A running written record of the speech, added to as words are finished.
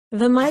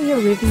The Maya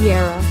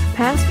Riviera,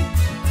 past.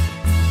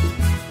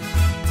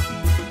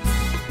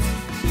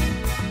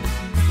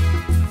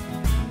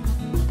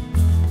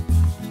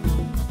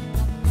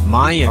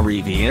 Maya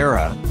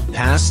Riviera,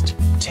 past,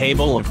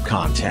 table of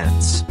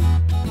contents.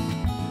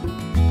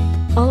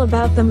 All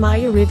about the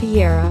Maya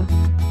Riviera.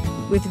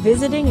 With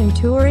visiting and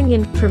touring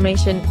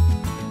information,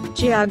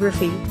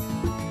 geography,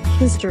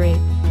 history,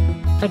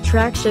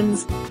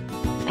 attractions,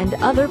 and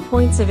other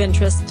points of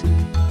interest.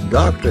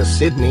 Dr.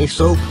 Sydney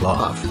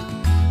Soclof.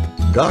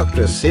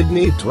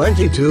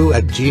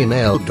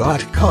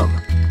 drsydney22@gmail.com.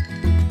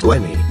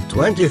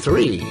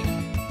 2023.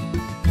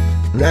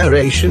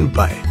 Narration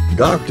by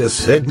Dr.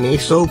 Sydney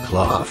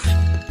Soclof,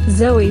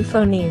 Zoe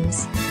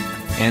Phonemes,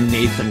 and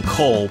Nathan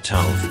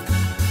Koltov.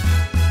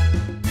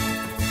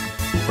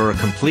 For a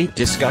complete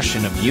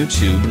discussion of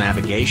YouTube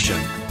navigation,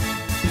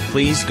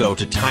 please go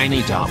to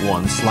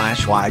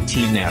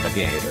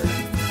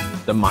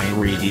tiny.1/ytnavigator. The Maya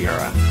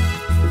Riviera.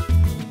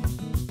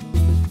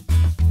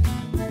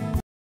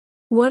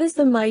 What is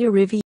the Maya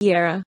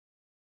Riviera?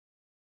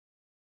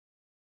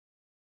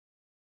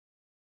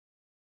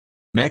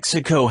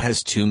 Mexico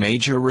has two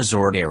major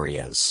resort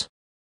areas.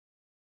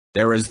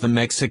 There is the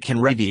Mexican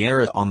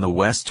Riviera on the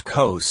west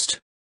coast,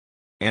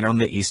 and on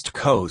the east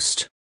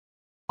coast,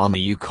 on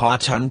the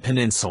Yucatan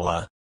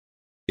Peninsula,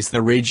 is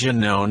the region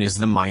known as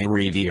the Maya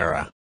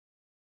Riviera.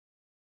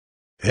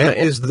 Here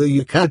is the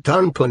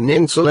Yucatan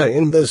Peninsula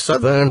in the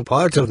southern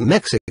part of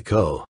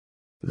Mexico.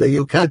 The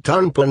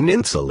Yucatan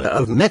Peninsula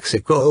of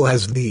Mexico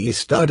has the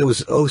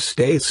status of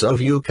states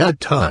of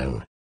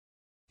Yucatan,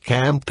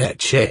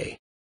 Campeche,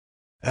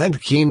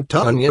 and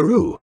Quintana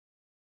Roo.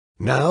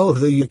 Now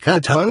the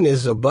Yucatan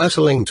is a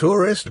bustling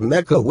tourist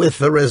mecca with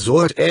the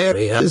resort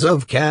areas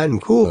of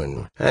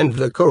Cancun and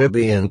the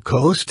Caribbean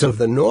coast of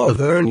the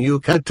northern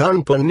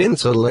Yucatan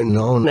Peninsula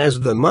known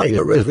as the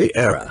Maya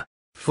Riviera.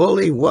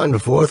 Fully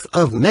 1/4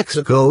 of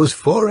Mexico's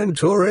foreign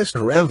tourist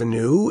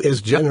revenue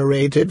is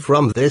generated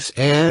from this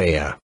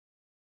area.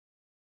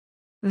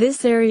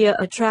 This area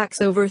attracts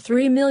over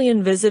 3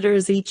 million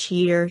visitors each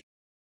year,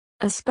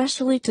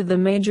 especially to the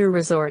major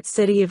resort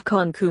city of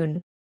Cancun.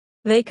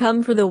 They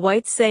come for the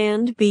white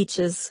sand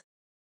beaches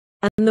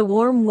and the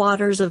warm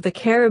waters of the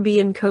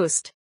Caribbean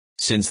coast.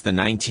 Since the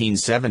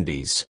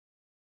 1970s,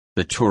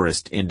 the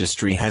tourist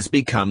industry has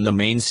become the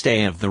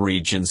mainstay of the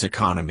region's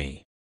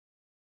economy.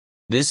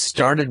 This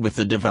started with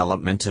the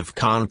development of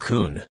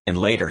Cancun and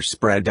later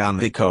spread down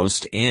the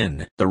coast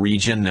in the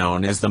region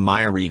known as the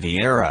Maya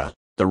Riviera.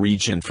 The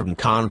region from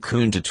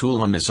Cancun to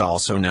Tulum is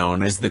also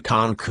known as the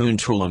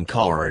Cancun-Tulum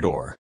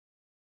corridor.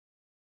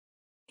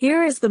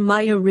 Here is the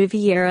Maya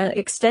Riviera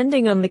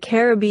extending on the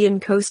Caribbean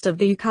coast of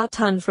the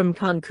Yucatan from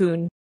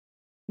Cancun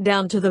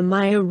down to the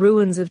Maya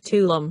ruins of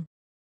Tulum.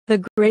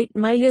 The Great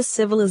Mayan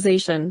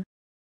Civilization.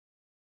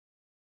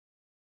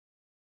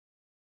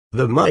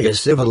 The Maya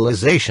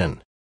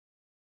Civilization.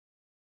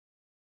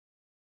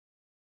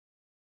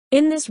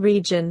 In this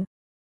region,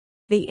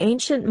 the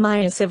ancient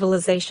Maya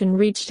civilization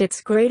reached its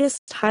greatest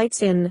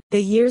heights in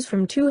the years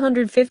from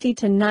 250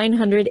 to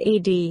 900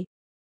 AD.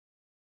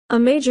 A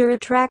major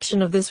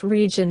attraction of this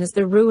region is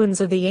the ruins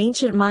of the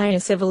ancient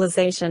Maya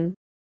civilization.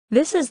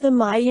 This is the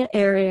Maya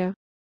area.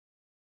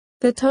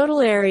 The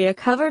total area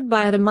covered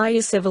by the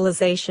Maya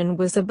civilization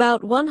was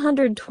about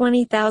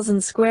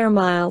 120,000 square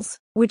miles,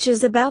 which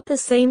is about the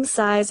same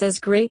size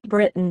as Great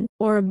Britain,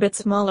 or a bit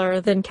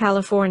smaller than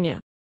California.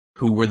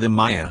 Who were the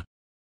Maya?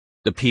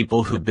 The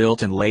people who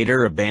built and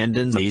later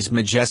abandoned these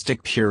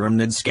majestic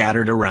pyramids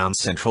scattered around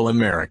Central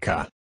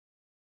America.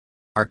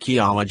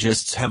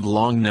 Archaeologists have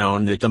long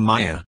known that the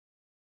Maya,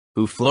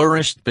 who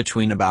flourished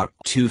between about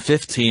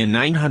 250 and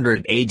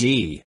 900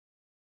 AD,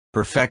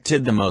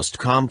 perfected the most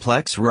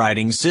complex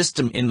writing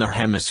system in the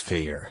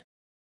hemisphere,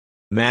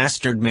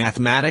 mastered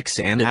mathematics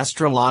and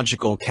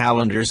astrological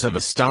calendars of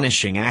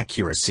astonishing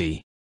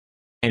accuracy,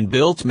 and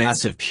built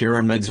massive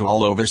pyramids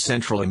all over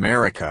Central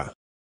America,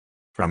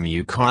 from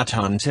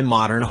Yucatan to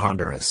modern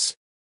Honduras.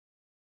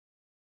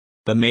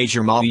 The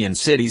major Mayan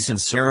cities and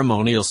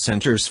ceremonial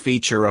centers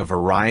feature a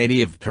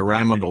variety of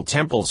pyramidal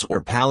temples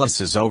or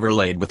palaces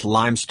overlaid with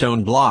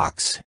limestone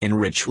blocks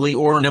and richly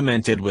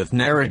ornamented with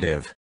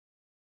narrative,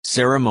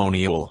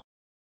 ceremonial,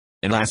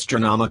 and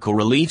astronomical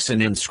reliefs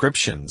and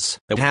inscriptions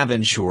that have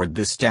ensured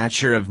the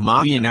stature of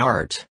Mayan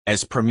art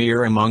as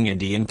premier among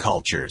Indian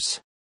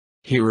cultures.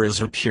 Here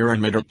is a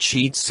pyramid at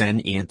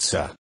Chichén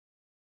Itza.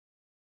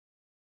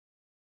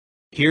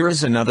 Here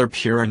is another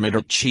pyramid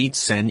at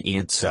Chichén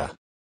Itza.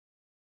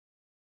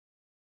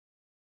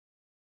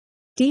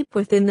 Deep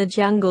within the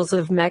jungles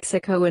of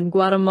Mexico and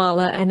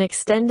Guatemala and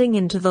extending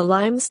into the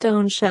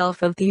limestone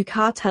shelf of the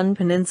Yucatan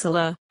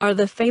Peninsula, are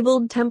the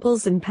fabled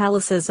temples and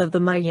palaces of the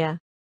Maya.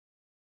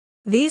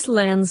 These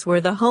lands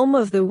were the home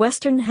of the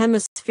Western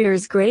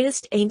Hemisphere's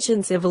greatest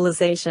ancient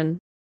civilization.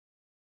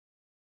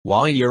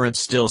 While Europe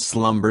still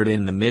slumbered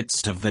in the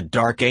midst of the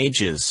Dark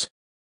Ages,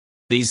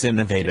 these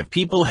innovative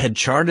people had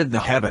charted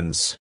the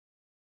heavens,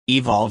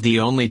 evolved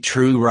the only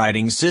true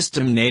writing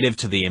system native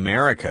to the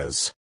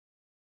Americas,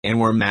 and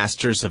were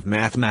masters of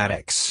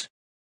mathematics,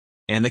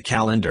 and the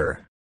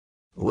calendar.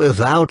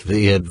 Without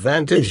the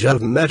advantage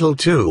of metal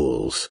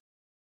tools,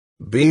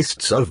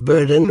 beasts of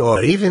burden,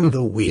 or even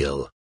the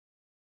wheel,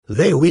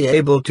 they were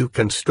able to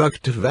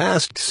construct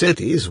vast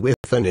cities with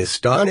an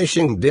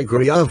astonishing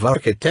degree of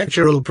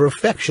architectural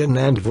perfection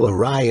and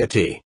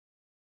variety.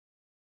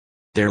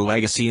 Their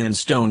legacy in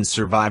stone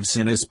survives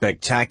in a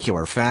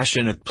spectacular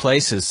fashion at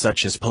places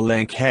such as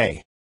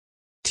Palenque,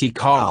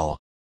 Tikal,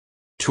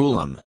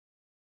 Tulum,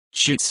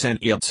 Chichén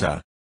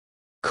Itza,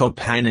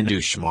 Copan and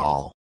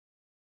Uxmal.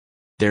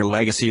 Their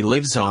legacy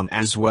lives on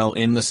as well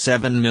in the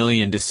 7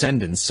 million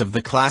descendants of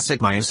the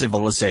classic Maya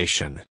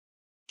civilization.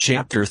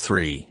 Chapter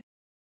 3.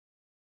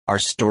 Our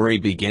story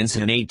begins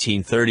in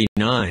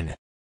 1839,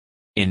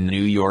 in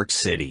New York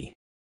City.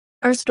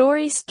 Our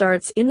story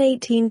starts in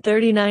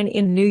 1839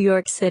 in New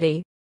York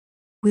City,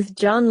 with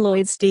John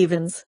Lloyd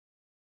Stephens.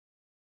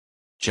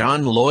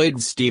 John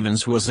Lloyd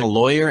Stephens was a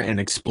lawyer and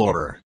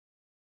explorer.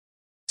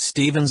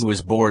 Stephens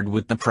was bored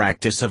with the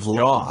practice of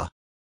law,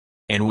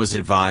 and was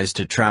advised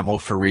to travel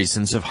for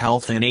reasons of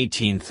health. In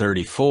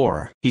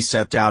 1834, he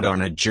set out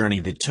on a journey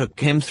that took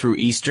him through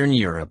Eastern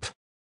Europe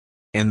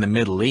and the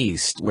Middle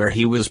East, where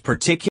he was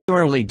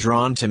particularly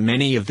drawn to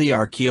many of the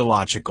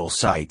archaeological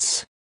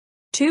sites.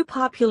 2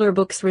 popular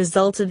books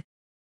resulted: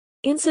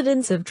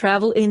 Incidents of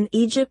Travel in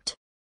Egypt,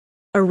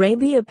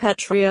 Arabia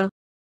Petrea,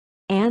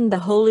 and the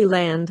Holy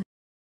Land,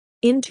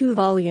 in 2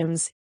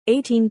 volumes,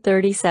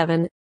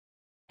 1837,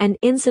 and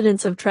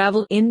Incidents of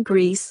Travel in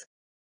Greece,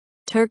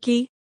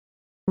 Turkey,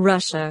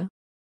 Russia,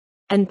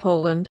 and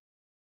Poland,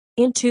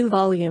 in 2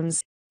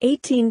 volumes,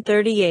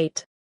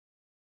 1838.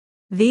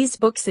 These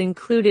books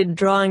included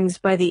drawings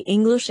by the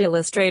English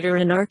illustrator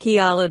and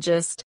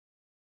archaeologist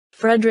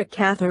Frederick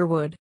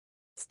Catherwood.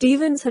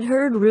 Stephens had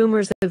heard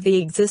rumors of the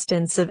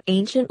existence of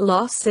ancient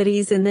lost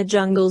cities in the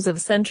jungles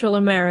of Central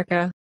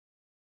America.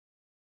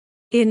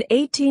 In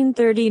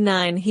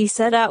 1839 he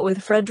set out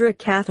with Frederick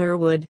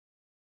Catherwood,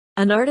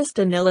 an artist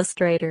and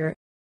illustrator,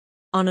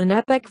 on an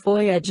epic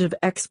voyage of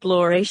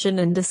exploration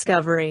and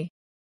discovery.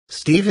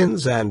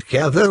 Stephens and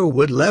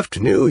Catherwood left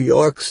New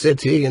York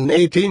City in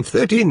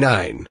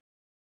 1839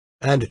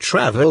 and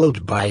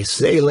traveled by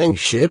sailing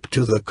ship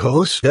to the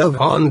coast of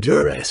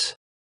Honduras.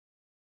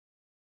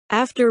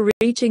 After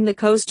reaching the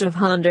coast of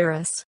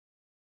Honduras,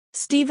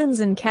 Stephens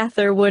and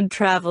Catherwood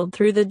traveled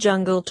through the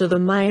jungle to the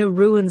Maya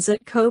ruins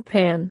at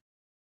Copan.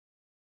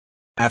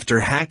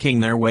 After hacking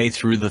their way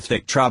through the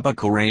thick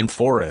tropical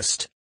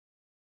rainforest,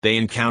 they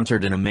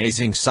encountered an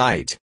amazing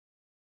sight: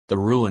 the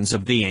ruins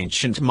of the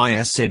ancient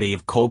Maya city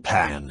of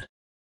Copan.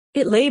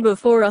 It lay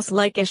before us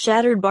like a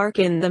shattered bark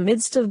in the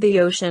midst of the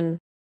ocean.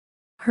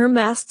 Her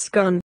masts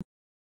gone,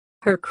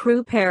 her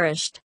crew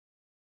perished,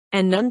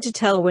 and none to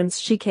tell whence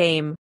she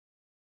came,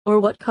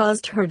 or what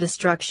caused her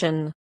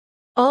destruction.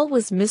 All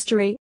was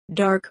mystery,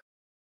 dark,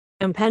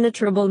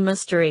 impenetrable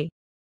mystery.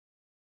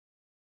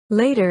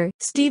 Later,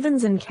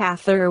 Stephens and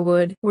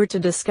Catherwood were to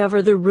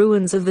discover the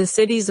ruins of the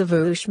cities of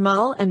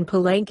Uxmal and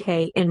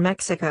Palenque in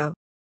Mexico.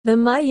 The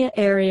Maya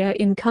area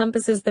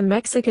encompasses the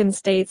Mexican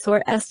states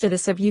or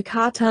estates of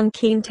Yucatan,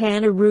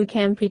 Quintana Roo,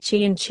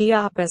 Campeche and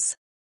Chiapas,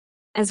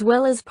 as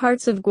well as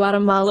parts of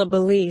Guatemala,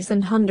 Belize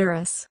and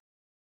Honduras.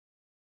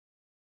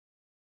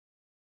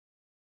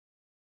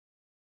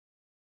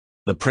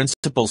 The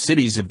principal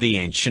cities of the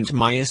ancient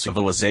Maya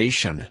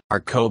civilization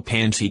are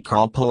Copan,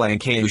 Tikal,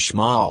 Palenque,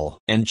 Uxmal,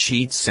 and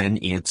Chichén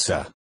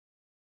Itza.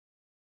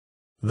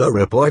 The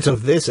report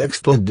of this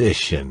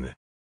expedition: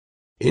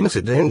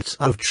 Incidents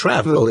of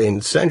Travel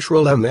in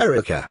Central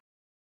America,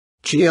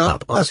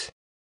 Chiapas,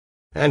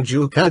 and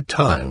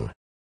Yucatan,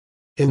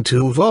 in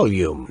 2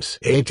 volumes,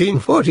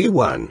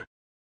 1841.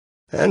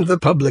 And the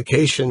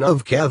publication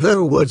of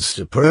Catherwood's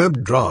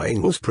superb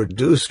drawings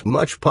produced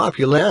much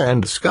popular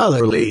and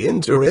scholarly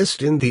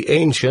interest in the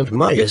ancient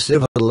Maya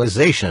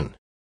civilization.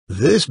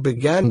 This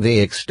began the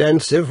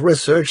extensive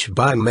research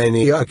by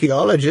many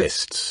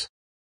archaeologists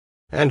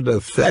and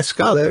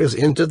scholars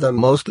into the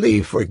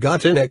mostly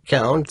forgotten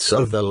accounts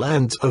of the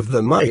lands of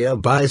the Maya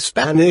by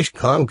Spanish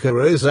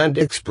conquerors and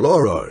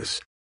explorers,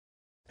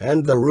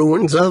 and the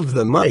ruins of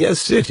the Maya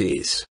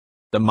cities.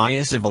 The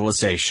Maya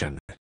civilization.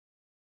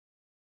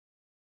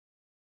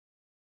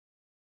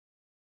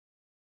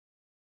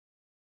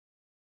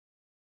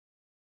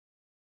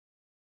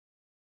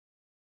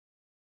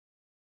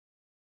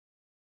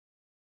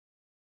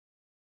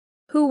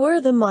 Who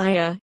were the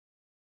Maya?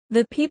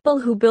 The people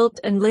who built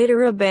and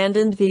later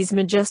abandoned these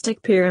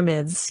majestic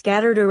pyramids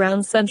scattered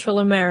around Central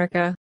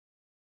America.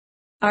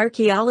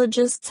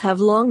 Archaeologists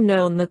have long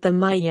known that the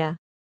Maya,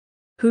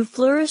 who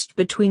flourished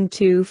between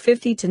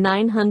 250 to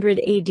 900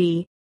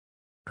 AD,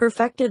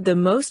 perfected the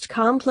most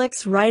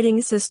complex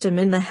writing system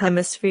in the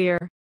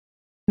hemisphere,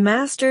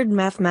 mastered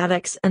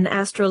mathematics and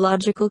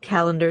astrological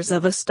calendars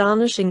of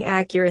astonishing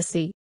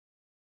accuracy,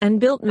 and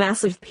built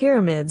massive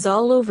pyramids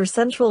all over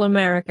Central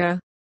America,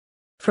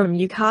 from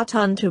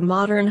Yucatan to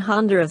modern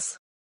Honduras.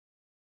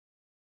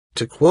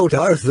 To quote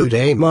Arthur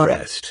de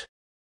Marest,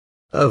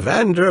 a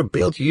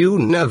Vanderbilt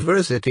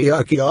University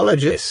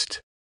archaeologist,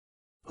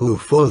 who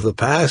for the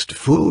past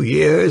few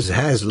years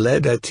has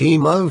led a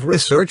team of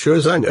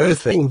researchers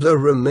unearthing the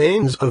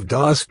remains of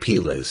Dos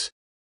Pilas,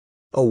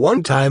 a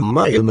one-time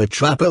Maya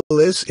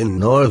metropolis in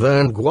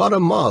northern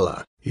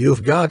Guatemala.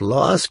 You've got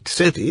lost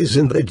cities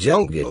in the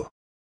jungle,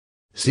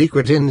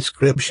 secret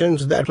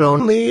inscriptions that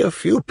only a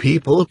few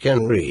people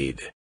can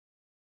read,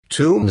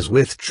 tombs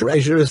with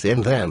treasures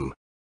in them,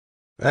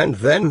 and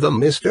then the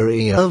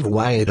mystery of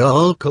why it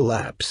all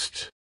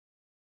collapsed.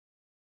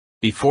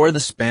 Before the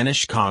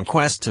Spanish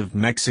conquest of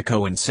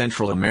Mexico and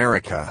Central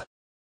America,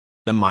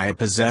 the Maya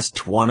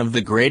possessed one of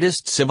the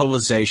greatest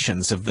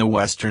civilizations of the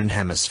Western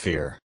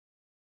Hemisphere.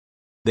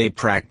 They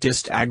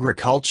practiced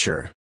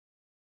agriculture,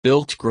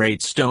 built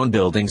great stone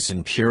buildings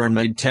and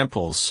pyramid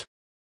temples,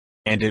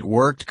 and it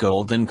worked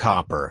gold and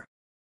copper.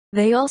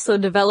 They also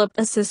developed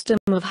a system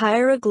of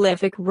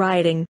hieroglyphic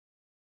writing,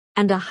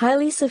 and a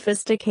highly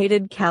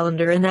sophisticated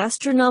calendar and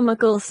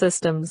astronomical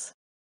systems.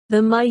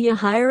 The Maya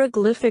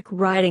hieroglyphic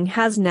writing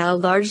has now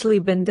largely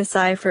been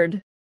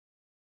deciphered.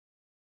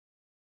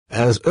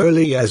 As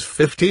early as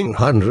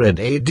 1500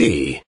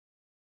 AD,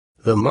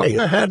 the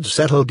Maya had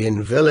settled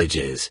in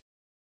villages,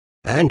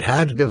 and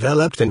had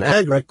developed an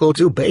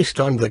agriculture based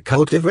on the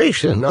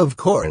cultivation of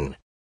corn,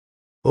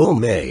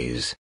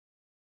 maize,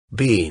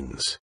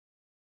 beans,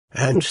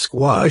 and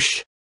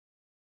squash.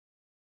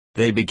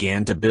 They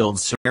began to build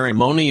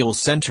ceremonial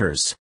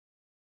centers,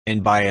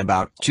 and by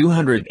about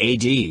 200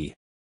 AD,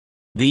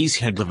 these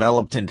had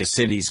developed into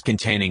cities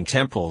containing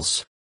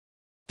temples,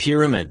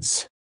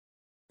 pyramids,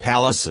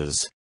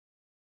 palaces,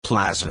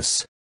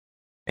 plazas,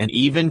 and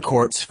even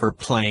courts for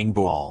playing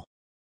ball.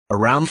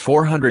 Around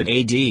 400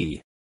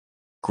 AD,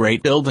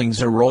 great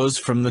buildings arose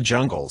from the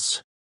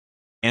jungles,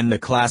 and the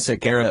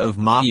classic era of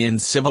Mayan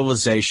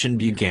civilization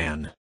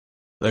began.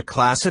 The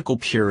classical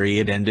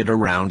period ended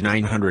around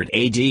 900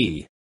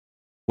 AD,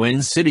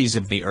 when cities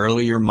of the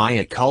earlier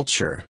Maya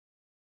culture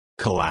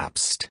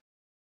collapsed.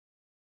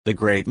 The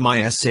Great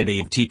Maya city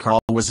of Tikal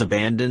was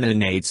abandoned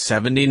in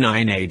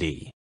 879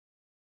 AD.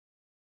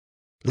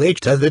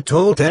 Later the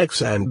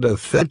Toltecs and the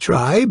Fed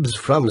tribes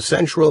from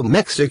central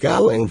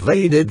Mexico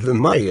invaded the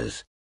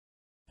Mayas,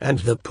 and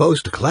the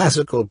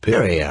post-classical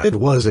period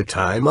was a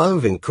time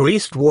of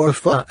increased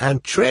warfare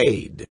and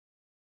trade.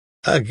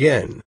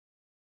 Again,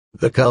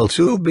 the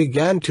culture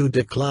began to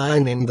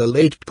decline in the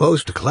late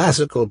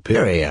post-classical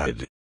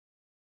period.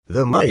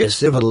 The Maya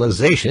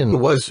civilization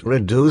was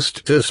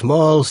reduced to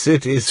small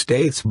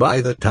city-states by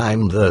the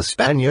time the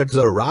Spaniards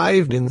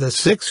arrived in the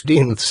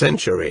 16th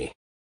century.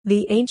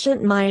 The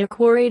ancient Maya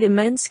quarried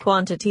immense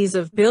quantities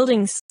of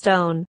building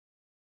stone,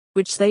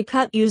 which they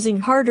cut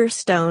using harder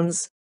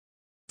stones,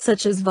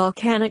 such as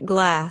volcanic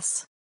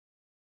glass.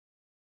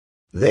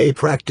 They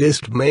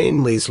practiced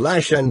mainly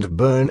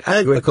slash-and-burn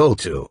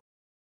agriculture,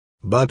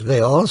 but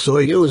they also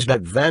used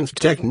advanced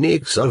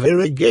techniques of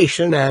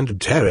irrigation and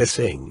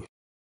terracing.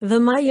 The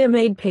Maya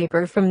made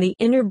paper from the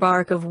inner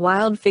bark of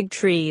wild fig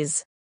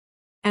trees,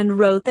 and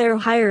wrote their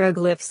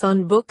hieroglyphs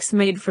on books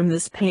made from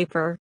this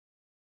paper.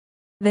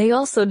 They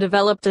also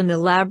developed an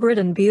elaborate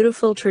and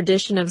beautiful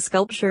tradition of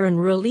sculpture and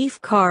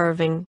relief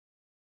carving.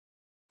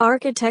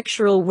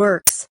 Architectural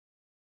works,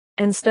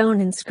 and stone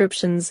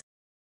inscriptions,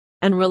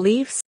 and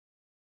reliefs,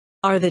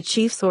 are the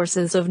chief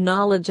sources of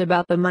knowledge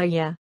about the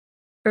Maya.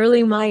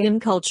 Early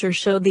Mayan culture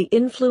showed the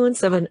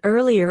influence of an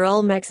earlier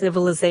Olmec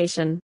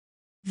civilization.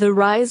 The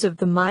rise of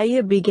the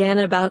Maya began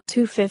about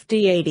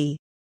 250 AD.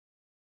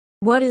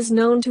 What is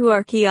known to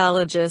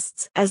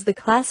archaeologists as the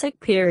classic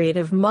period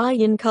of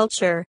Mayan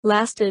culture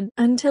lasted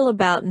until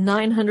about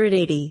 900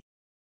 AD.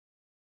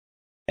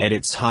 At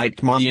its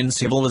height, Mayan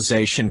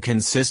civilization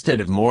consisted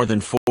of more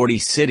than 40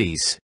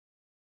 cities,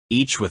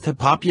 each with a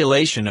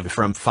population of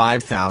from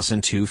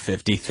 5,000 to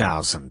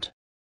 50,000.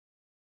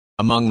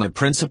 Among the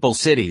principal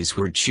cities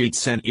were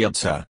Chichén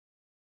Itza,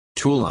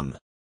 Tulum,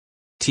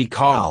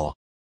 Tikal,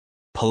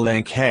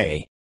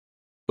 Palenque,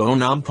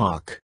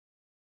 Bonampak,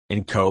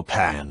 and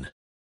Copan.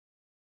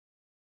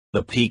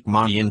 The peak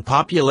Mayan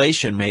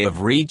population may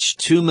have reached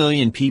 2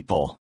 million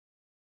people,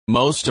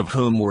 most of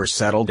whom were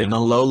settled in the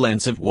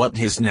lowlands of what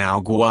is now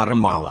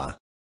Guatemala.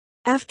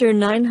 After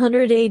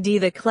 900 AD,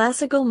 the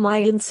classical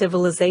Mayan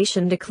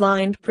civilization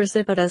declined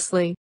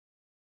precipitously,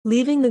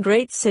 leaving the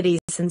great cities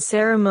and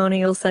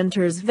ceremonial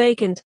centers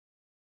vacant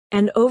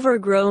and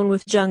overgrown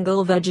with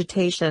jungle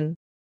vegetation.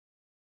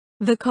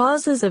 The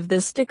causes of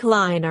this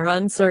decline are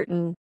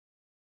uncertain.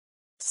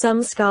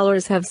 Some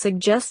scholars have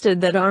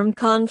suggested that armed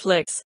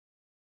conflicts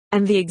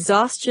and the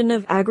exhaustion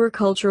of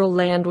agricultural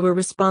land were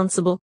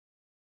responsible.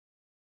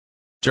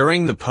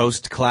 During the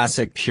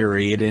post-classic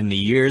period in the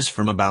years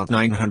from about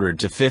 900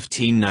 to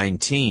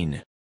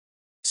 1519,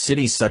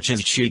 cities such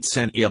as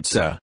Chichén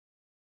Itza,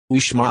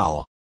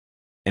 Uxmal,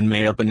 and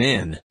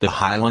Mayapanin, the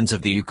highlands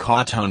of the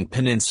Yucatan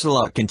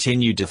Peninsula,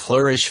 continued to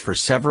flourish for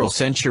several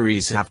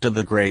centuries after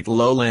the great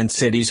lowland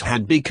cities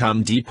had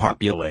become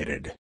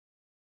depopulated.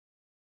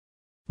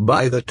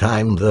 By the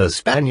time the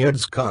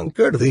Spaniards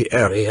conquered the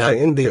area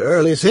in the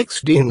early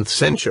 16th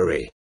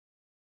century,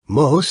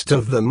 most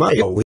of the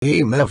Maya were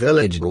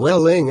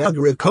village-dwelling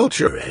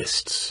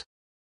agriculturists,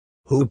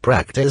 who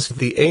practiced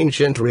the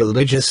ancient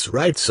religious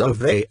rites of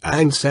their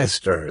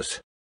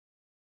ancestors.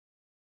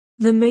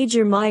 The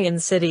major Mayan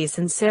cities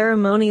and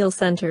ceremonial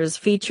centers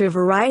feature a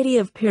variety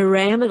of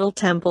pyramidal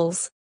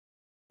temples,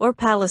 or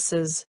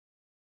palaces,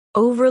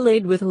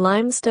 overlaid with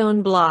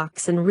limestone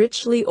blocks and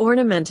richly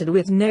ornamented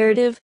with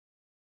narrative,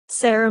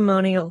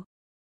 ceremonial,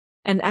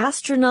 and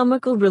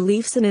astronomical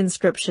reliefs and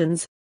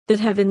inscriptions that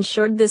have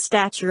ensured the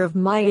stature of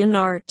Mayan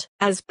art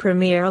as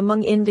premier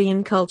among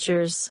Indian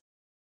cultures.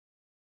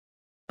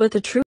 But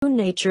the true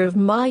nature of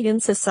Mayan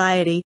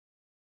society,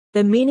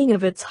 the meaning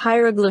of its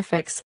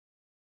hieroglyphics,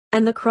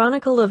 and the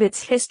chronicle of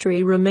its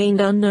history remained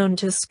unknown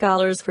to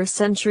scholars for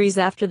centuries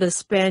after the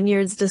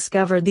Spaniards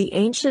discovered the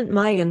ancient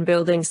Mayan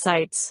building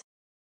sites.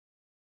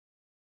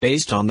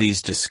 Based on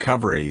these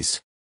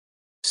discoveries,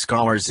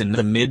 scholars in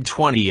the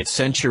mid-20th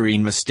century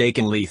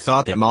mistakenly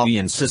thought that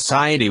Mayan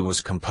society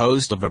was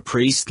composed of a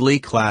priestly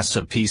class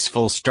of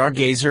peaceful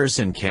stargazers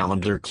and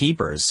calendar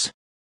keepers,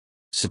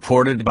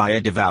 supported by a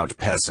devout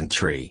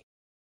peasantry.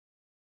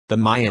 The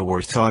Maya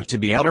were thought to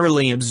be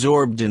utterly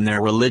absorbed in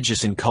their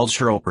religious and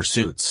cultural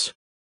pursuits,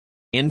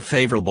 in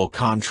favorable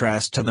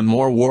contrast to the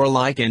more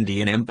warlike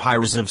Indian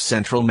empires of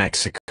central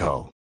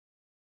Mexico.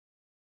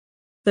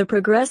 The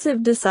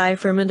progressive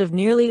decipherment of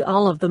nearly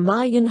all of the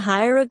Mayan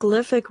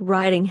hieroglyphic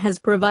writing has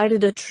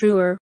provided a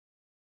truer,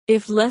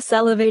 if less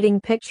elevating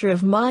picture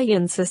of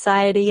Mayan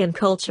society and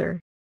culture.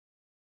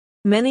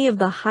 Many of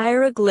the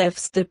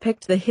hieroglyphs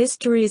depict the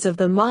histories of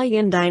the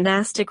Mayan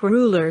dynastic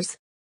rulers,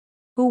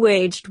 who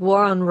waged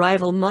war on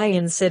rival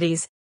Mayan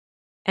cities,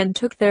 and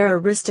took their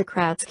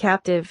aristocrats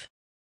captive.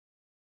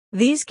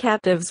 These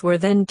captives were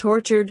then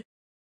tortured,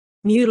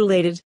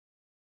 mutilated,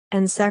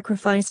 and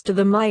sacrificed to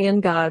the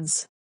Mayan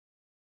gods.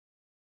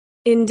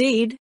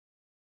 Indeed,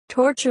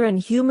 torture and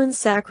human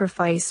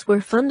sacrifice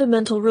were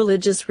fundamental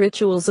religious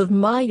rituals of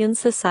Mayan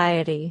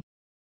society.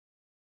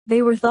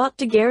 They were thought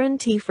to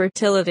guarantee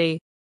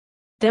fertility,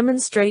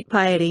 demonstrate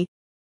piety,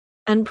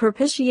 and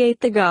propitiate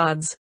the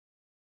gods.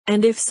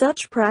 And if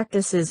such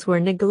practices were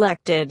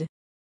neglected,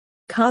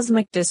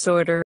 cosmic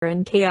disorder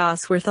and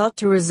chaos were thought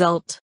to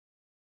result.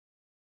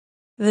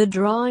 The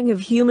drawing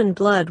of human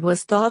blood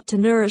was thought to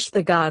nourish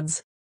the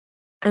gods,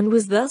 and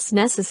was thus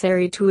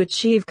necessary to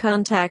achieve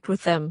contact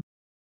with them.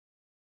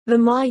 The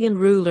Mayan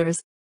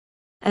rulers,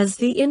 as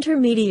the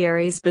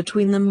intermediaries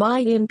between the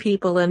Mayan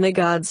people and the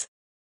gods,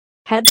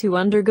 had to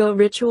undergo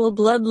ritual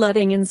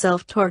bloodletting and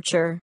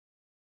self-torture.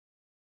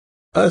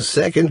 A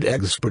second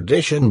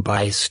expedition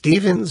by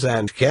Stevens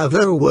and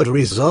Catherwood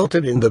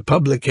resulted in the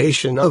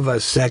publication of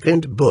a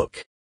second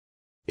book,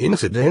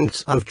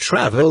 Incidents of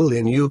Travel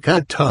in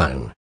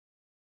Yucatan,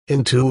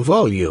 in 2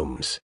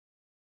 volumes,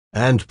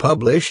 and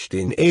published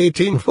in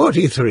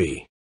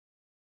 1843.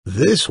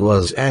 This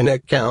was an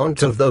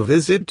account of the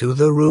visit to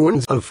the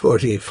ruins of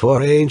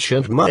 44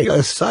 ancient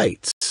Maya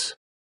sites.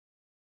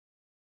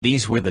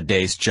 These were the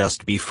days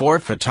just before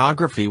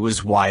photography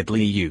was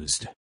widely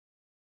used.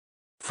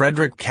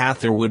 Frederick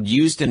Catherwood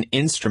used an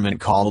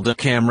instrument called a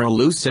camera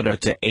lucida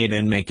to aid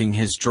in making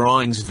his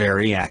drawings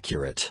very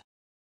accurate.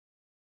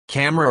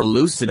 Camera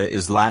lucida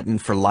is Latin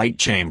for light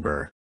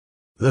chamber.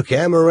 The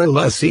camera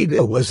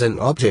lucida was an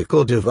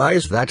optical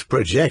device that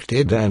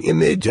projected an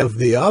image of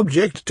the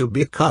object to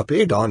be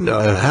copied on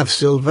a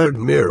half-silvered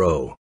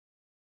mirror,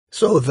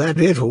 so that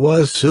it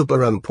was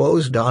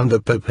superimposed on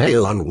the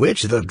papier on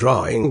which the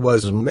drawing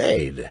was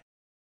made.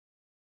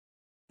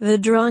 The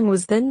drawing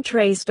was then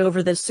traced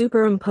over the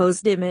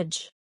superimposed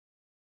image.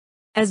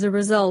 As a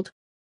result,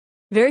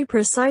 very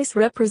precise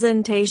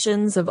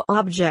representations of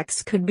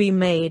objects could be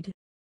made.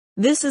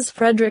 This is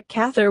Frederick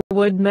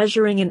Catherwood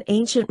measuring an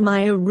ancient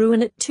Maya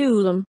ruin at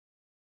Tulum.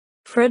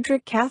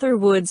 Frederick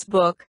Catherwood's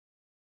book,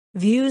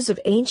 Views of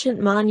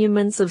Ancient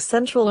Monuments of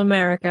Central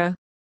America,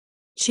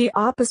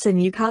 Chiapas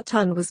and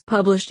Yucatan, was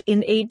published in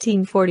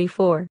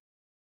 1844.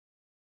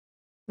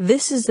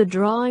 This is a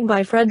drawing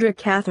by Frederick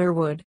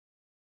Catherwood.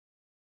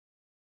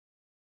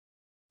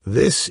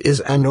 This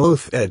is an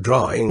oath, a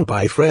drawing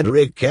by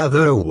Frederick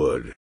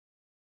Catherwood.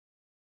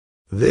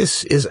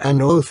 This is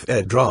an oath,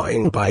 a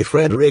drawing by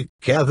Frederick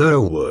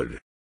Catherwood.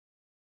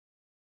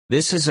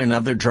 This is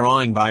another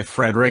drawing by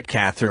Frederick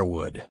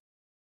Catherwood.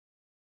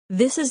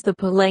 This is the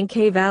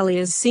Palenque Valley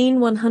as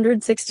seen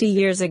 160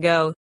 years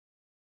ago,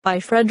 by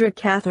Frederick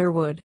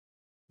Catherwood.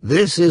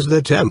 This is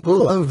the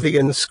Temple of the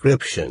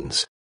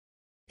Inscriptions,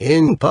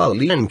 in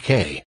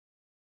Palenque,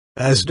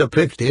 as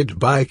depicted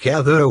by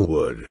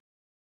Catherwood.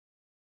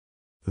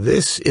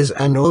 This is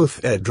an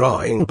oath, a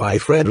drawing by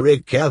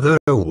Frederick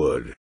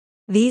Catherwood.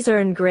 These are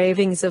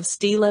engravings of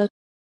stela,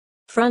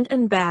 front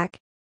and back,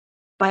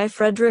 by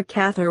Frederick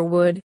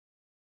Catherwood,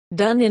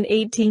 done in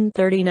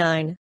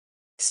 1839.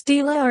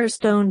 Stela are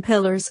stone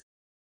pillars,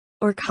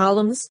 or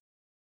columns,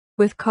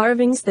 with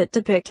carvings that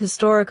depict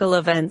historical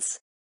events.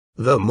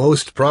 The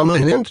most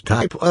prominent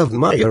type of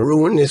Maya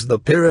ruin is the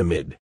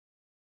pyramid.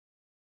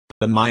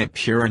 The Maya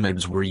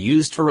pyramids were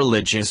used for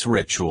religious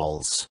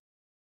rituals.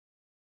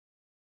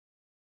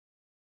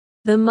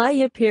 The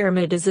Maya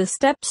pyramid is a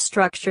stepped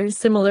structure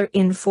similar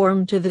in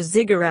form to the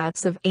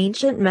ziggurats of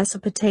ancient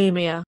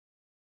Mesopotamia.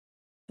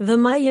 The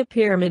Maya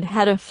pyramid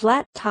had a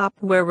flat top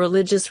where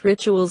religious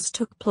rituals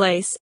took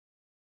place,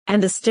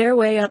 and a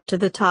stairway up to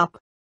the top.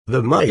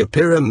 The Maya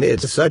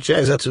pyramids such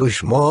as at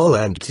Uxmal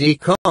and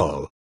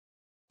Tikal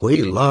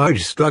were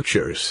large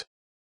structures,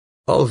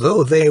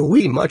 although they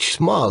were much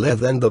smaller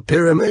than the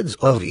pyramids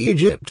of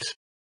Egypt.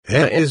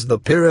 Here is the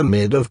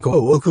pyramid of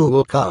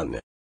Kukulkan.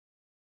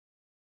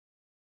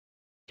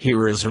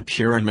 Here is a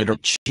pyramid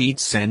at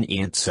Chichén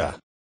Itza.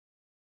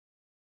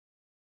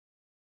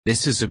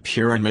 This is a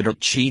pyramid at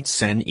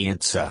Chichén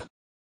Itza.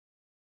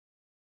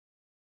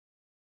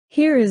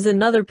 Here is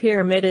another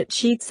pyramid at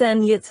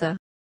Chichén Itza.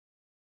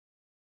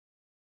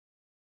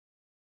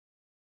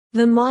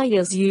 The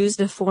Mayas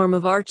used a form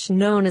of arch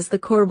known as the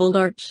corbelled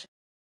arch.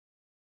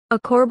 A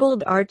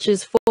corbelled arch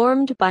is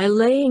formed by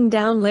laying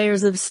down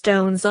layers of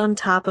stones on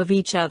top of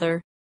each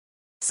other,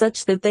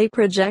 such that they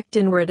project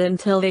inward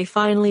until they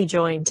finally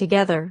join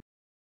together.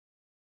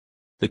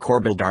 The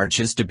corbelled arch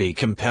is to be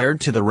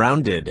compared to the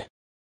rounded,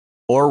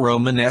 or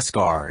Romanesque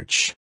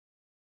arch.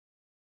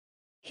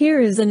 Here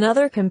is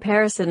another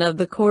comparison of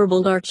the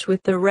corbelled arch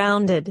with the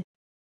rounded,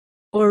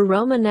 or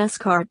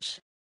Romanesque arch.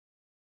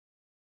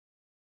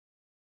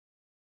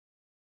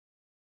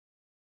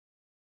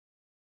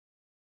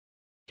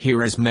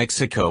 Here is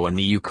Mexico and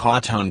the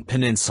Yucatan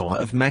Peninsula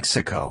of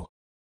Mexico.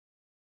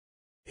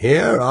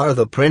 Here are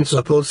the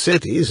principal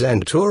cities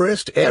and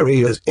tourist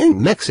areas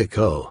in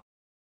Mexico.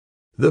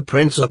 The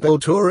principal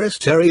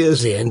tourist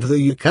areas in the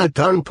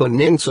Yucatan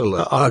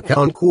Peninsula are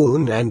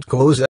Cancun and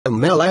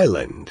Cozumel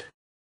Island.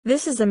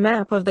 This is a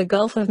map of the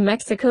Gulf of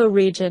Mexico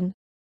region.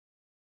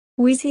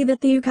 We see that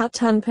the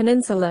Yucatan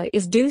Peninsula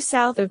is due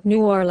south of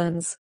New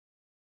Orleans.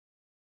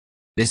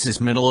 This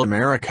is Middle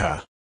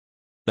America,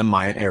 the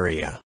Maya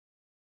area.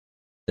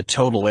 The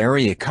total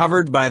area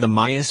covered by the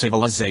Maya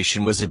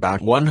civilization was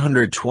about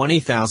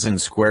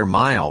 120,000 square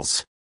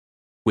miles,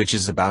 which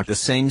is about the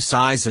same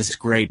size as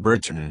Great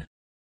Britain,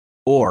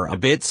 or a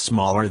bit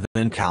smaller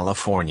than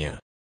California.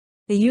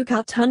 The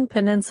Yucatan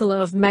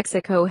Peninsula of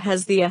Mexico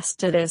has the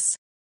estates,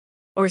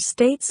 or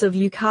states of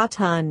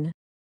Yucatan,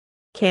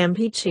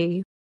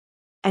 Campeche,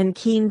 and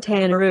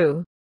Quintana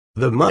Roo.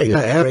 The Maya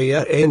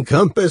area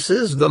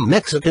encompasses the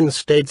Mexican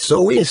states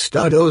or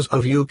estados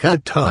of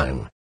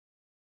Yucatan,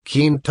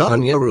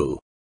 Quintana Roo,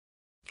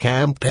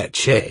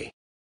 Campeche,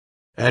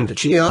 and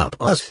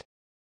Chiapas,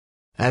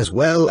 as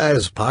well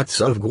as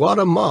parts of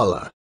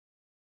Guatemala,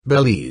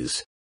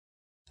 Belize,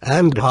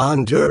 and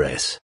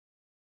Honduras.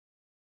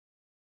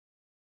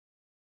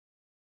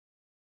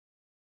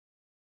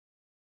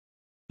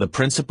 The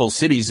principal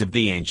cities of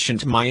the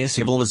ancient Maya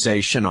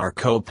civilization are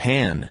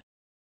Copan,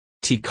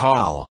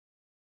 Tikal,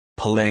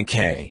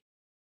 Palenque,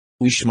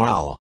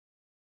 Uxmal,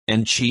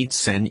 and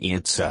Chichén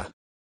Itza.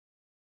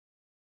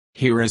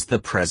 Here is the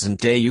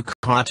present-day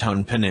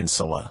Yucatan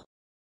Peninsula.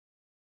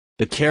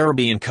 The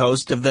Caribbean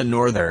coast of the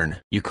northern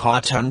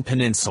Yucatan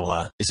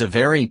Peninsula is a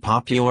very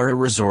popular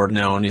resort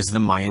known as the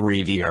Maya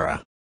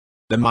Riviera.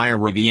 The Maya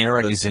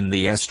Riviera is in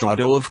the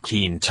estrado of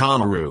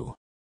Quintana Roo.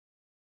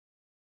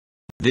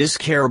 This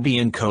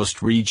Caribbean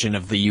coast region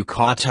of the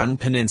Yucatan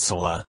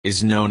Peninsula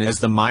is known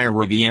as the Maya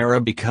Riviera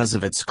because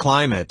of its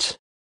climate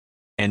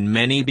and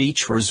many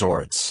beach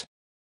resorts.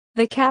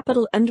 The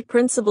capital and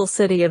principal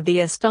city of the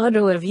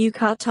estado of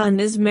Yucatan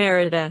is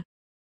Mérida.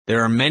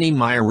 There are many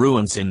Maya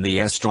ruins in the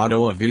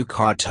estrado of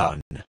Yucatan.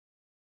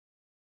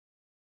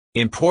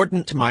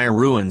 Important Maya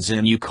ruins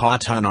in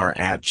Yucatan are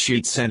at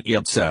Chichén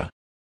Itza,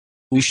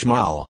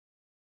 Uxmal,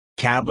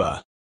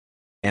 Caba,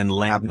 and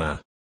Labna.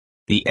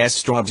 The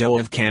estrado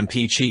of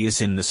Campeche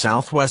is in the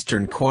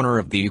southwestern corner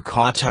of the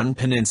Yucatan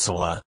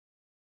Peninsula,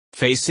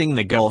 facing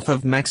the Gulf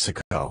of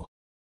Mexico.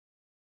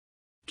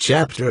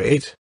 Chapter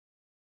 8.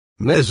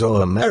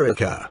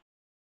 Mesoamerica.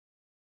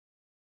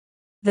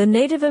 The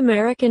Native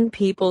American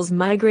peoples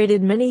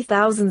migrated many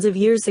thousands of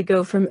years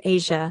ago from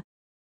Asia,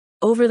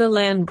 over the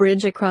land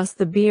bridge across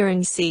the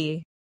Bering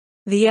Sea.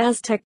 The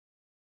Aztec,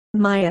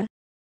 Maya,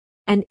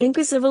 and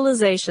Inca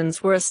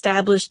civilizations were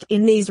established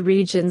in these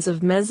regions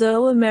of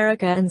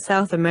Mesoamerica and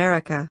South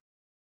America.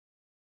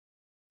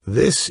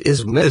 This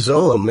is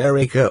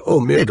Mesoamerica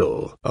or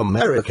Middle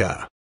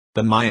America.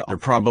 The Maya are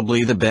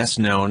probably the best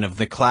known of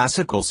the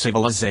classical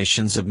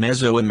civilizations of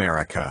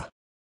Mesoamerica.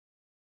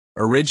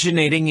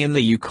 Originating in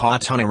the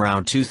Yucatan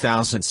around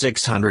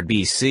 2600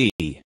 BC,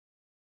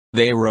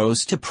 they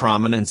rose to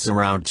prominence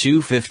around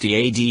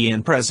 250 AD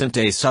in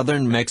present-day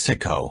southern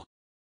Mexico,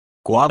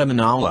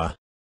 Guatemala,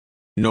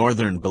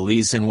 northern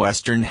Belize and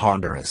western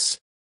Honduras.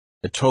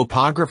 The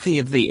topography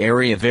of the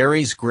area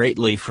varies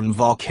greatly from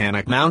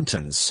volcanic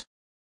mountains,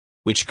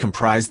 which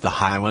comprise the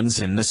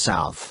highlands in the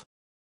south,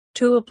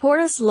 to a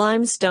porous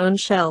limestone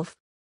shelf,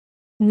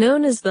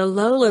 known as the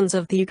lowlands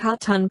of the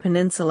Yucatan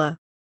Peninsula.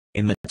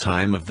 In the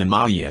time of the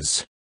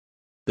Mayas,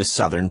 the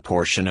southern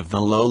portion of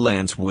the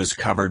lowlands was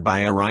covered by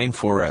a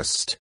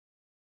rainforest,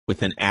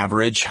 with an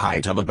average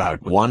height of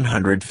about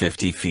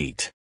 150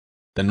 feet.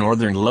 The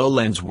northern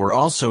lowlands were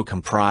also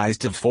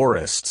comprised of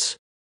forests,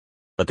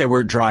 but they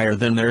were drier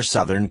than their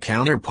southern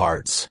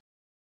counterparts,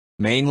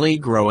 mainly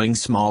growing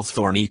small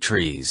thorny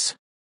trees.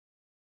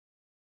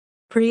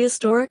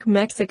 Prehistoric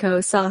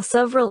Mexico saw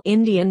several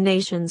Indian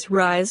nations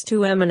rise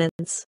to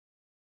eminence.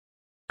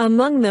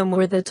 Among them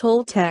were the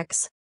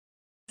Toltecs,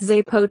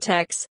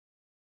 Zapotecs,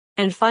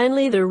 and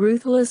finally the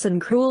ruthless and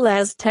cruel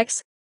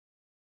Aztecs.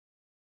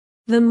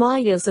 The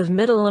Mayas of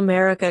Middle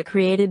America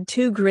created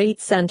two great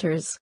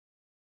centers.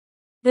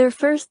 Their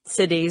first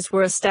cities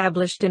were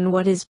established in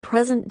what is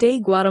present-day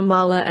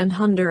Guatemala and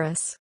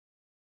Honduras.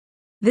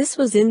 This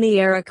was in the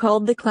era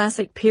called the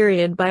Classic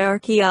Period by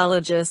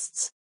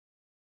archaeologists.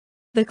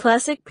 The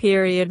Classic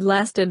Period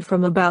lasted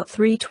from about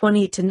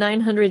 320 to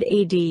 900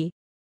 AD.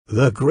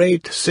 The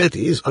great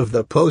cities of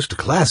the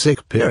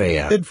post-Classic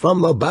period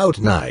from about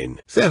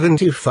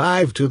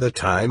 975 to the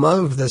time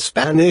of the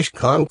Spanish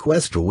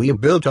conquest were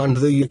built on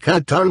the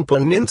Yucatan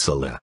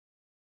Peninsula.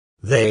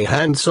 Their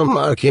handsome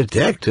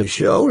architecture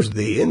shows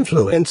the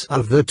influence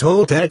of the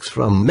Toltecs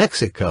from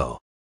Mexico,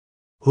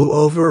 who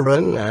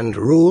overran and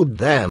ruled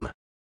them.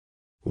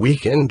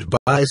 Weakened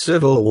by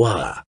civil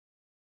war,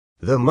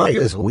 the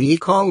Mayas were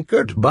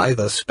conquered by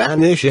the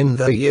Spanish in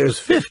the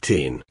years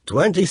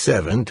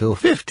 1527 to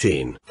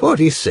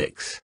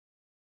 1546.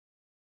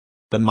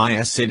 The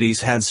Maya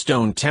cities had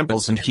stone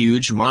temples and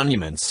huge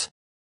monuments,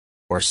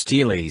 or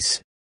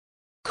steles,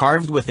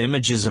 carved with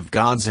images of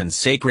gods and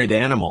sacred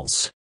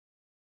animals,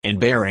 and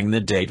bearing the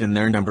date in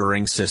their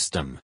numbering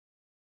system.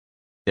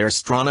 Their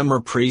astronomer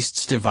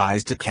priests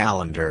devised a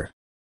calendar,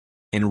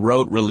 and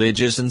wrote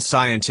religious and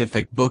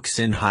scientific books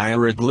in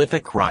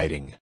hieroglyphic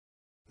writing.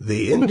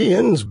 The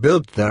Indians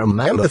built their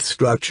mammoth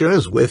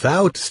structures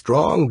without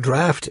strong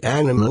draft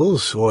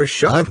animals or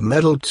sharp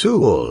metal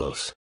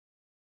tools.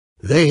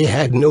 They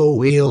had no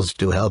wheels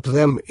to help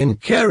them in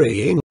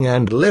carrying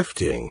and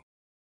lifting.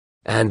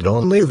 And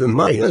only the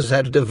Mayas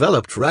had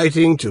developed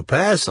writing to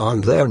pass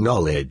on their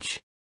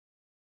knowledge.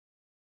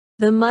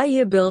 The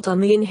Maya built on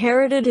the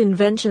inherited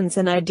inventions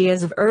and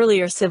ideas of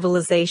earlier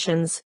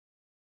civilizations,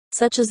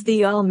 such as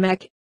the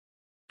Olmec,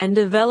 and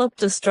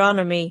developed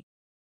astronomy,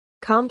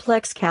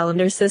 complex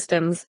calendar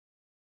systems,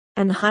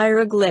 and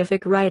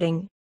hieroglyphic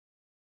writing.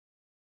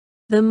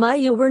 The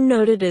Maya were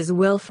noted as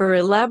well for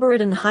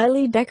elaborate and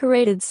highly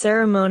decorated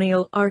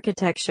ceremonial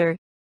architecture,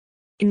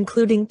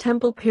 including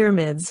temple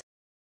pyramids,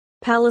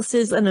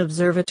 palaces and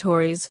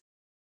observatories,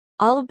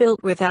 all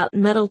built without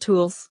metal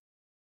tools.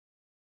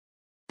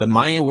 The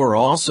Maya were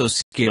also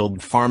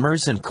skilled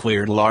farmers and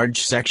cleared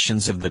large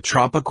sections of the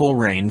tropical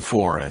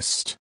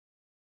rainforest.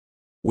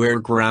 Where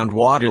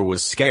groundwater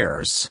was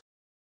scarce,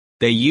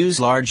 they used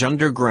large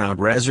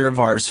underground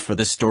reservoirs for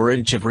the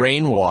storage of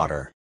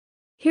rainwater.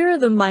 Here are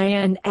the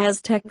Maya and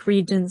Aztec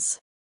regions.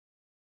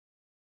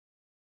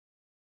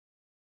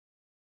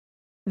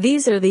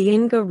 These are the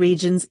Inca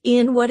regions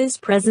in what is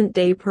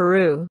present-day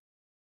Peru.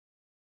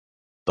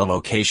 The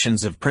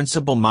locations of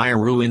principal Maya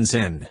ruins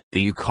in the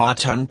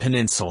Yucatan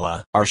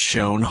Peninsula are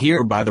shown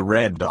here by the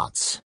red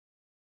dots.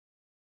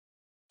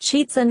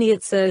 Chichén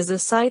Itza is a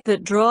site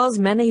that draws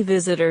many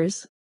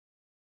visitors.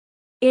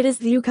 It is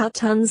the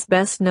Yucatan's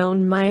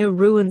best-known Maya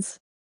ruins.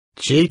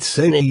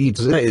 Chichén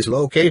Itza is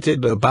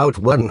located about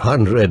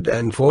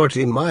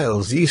 140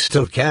 miles east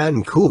of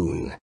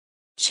Cancun.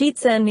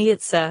 Chichén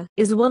Itza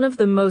is one of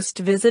the most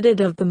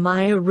visited of the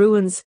Maya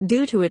ruins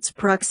due to its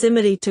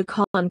proximity to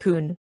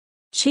Cancun.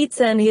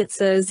 Chichén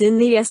Itza is in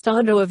the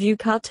estado of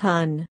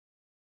Yucatan.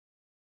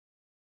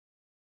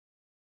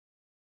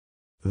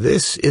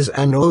 This is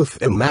an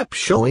oath map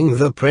showing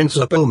the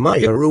principal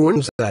Maya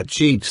ruins at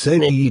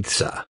Chichén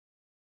Itza.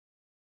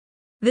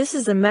 This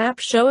is a map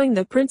showing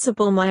the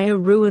principal Maya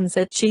ruins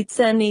at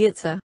Chichén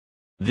Itza.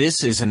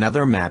 This is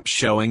another map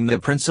showing the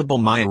principal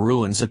Maya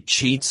ruins at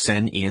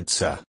Chichén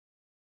Itza.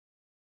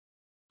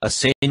 A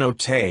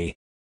cenote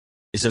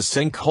is a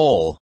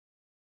sinkhole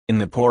in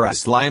the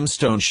porous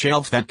limestone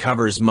shelf that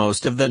covers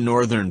most of the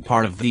northern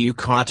part of the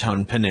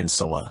Yucatan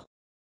Peninsula.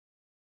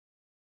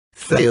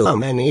 There are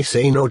many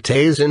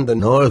cenotes in the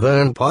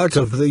northern part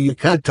of the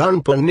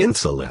Yucatan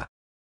Peninsula.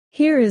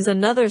 Here is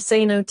another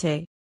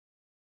cenote.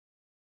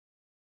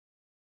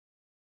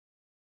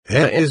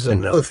 Here is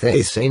another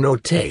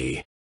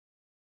cenote.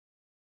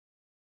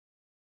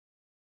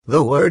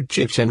 The word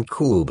Chichen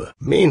Kub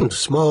means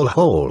small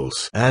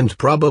holes and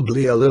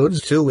probably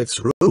alludes to its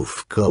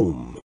roof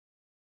comb.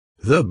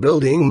 The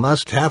building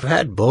must have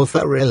had both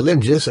a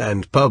religious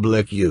and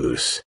public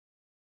use,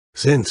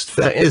 since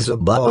there is a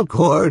ball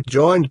court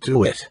joined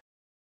to it.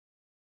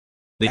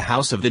 The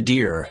House of the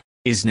Deer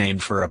is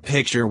named for a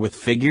picture with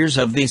figures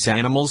of these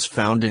animals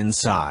found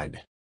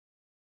inside.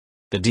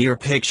 The deer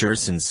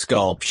pictures and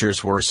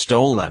sculptures were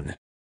stolen,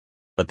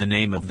 but the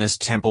name of this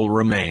temple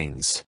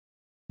remains.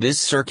 This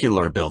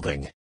circular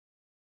building,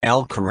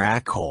 El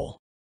Caracol,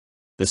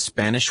 the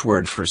Spanish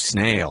word for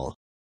snail,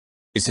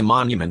 is a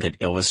monument that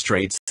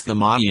illustrates the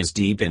Mayas'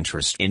 deep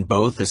interest in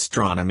both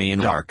astronomy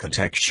and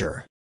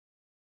architecture.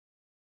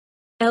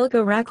 El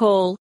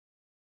Caracol,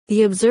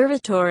 the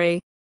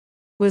observatory,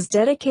 was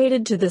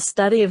dedicated to the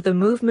study of the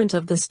movement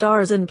of the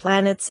stars and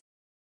planets,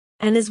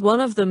 and is one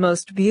of the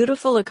most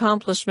beautiful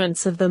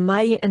accomplishments of the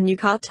Maya and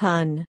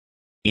Yucatan.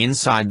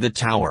 Inside the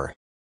tower,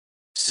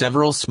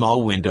 several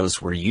small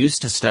windows were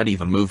used to study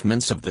the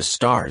movements of the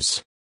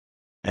stars,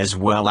 as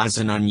well as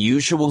an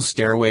unusual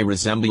stairway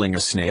resembling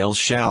a snail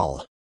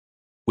shell,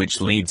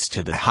 which leads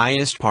to the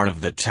highest part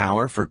of the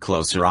tower for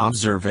closer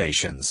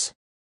observations.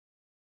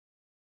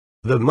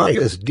 The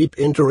Mayas' deep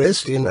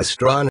interest in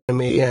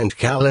astronomy and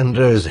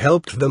calendars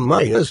helped the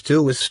Mayas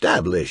to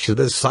establish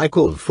the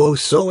cycle for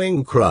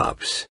sowing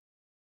crops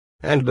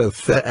and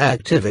the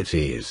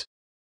activities,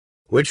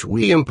 which were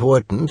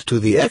important to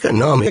the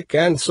economic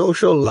and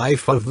social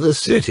life of the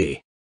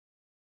city.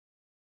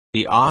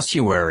 The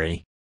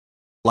ossuary,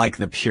 like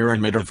the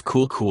Pyramid of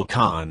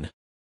Kukulkan,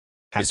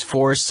 has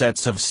 4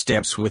 sets of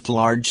steps with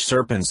large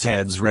serpents'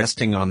 heads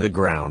resting on the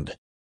ground,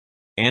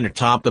 and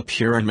atop the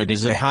pyramid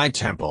is a high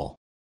temple.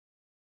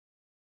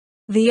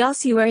 The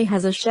ossuary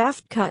has a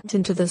shaft cut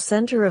into the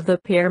center of the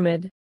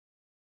pyramid.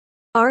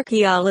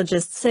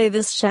 Archaeologists say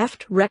this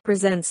shaft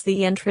represents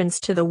the entrance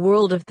to the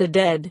world of the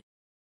dead,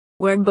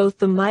 where both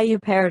the Maya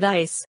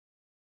paradise,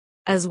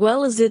 as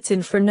well as its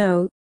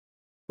inferno,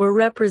 were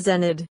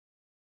represented.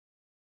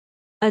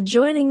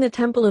 Adjoining the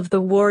Temple of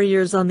the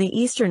Warriors on the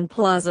eastern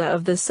plaza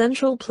of the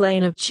central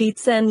plain of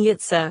Chichén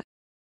Itza,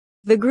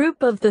 the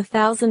group of the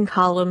 1,000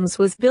 columns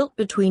was built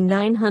between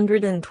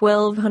 900 and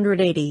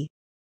 1280.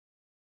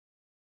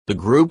 The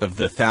group of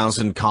the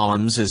 1,000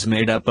 columns is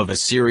made up of a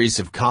series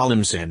of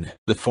columns in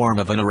the form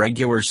of an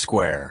irregular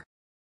square.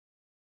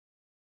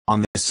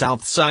 On the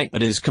south side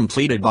it is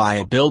completed by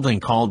a building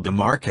called the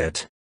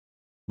market,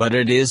 but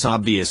it is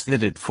obvious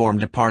that it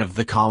formed a part of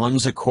the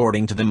columns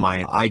according to the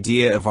Maya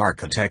idea of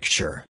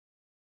architecture.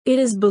 It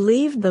is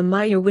believed the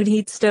Maya would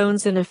heat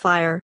stones in a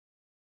fire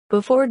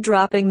before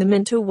dropping them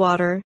into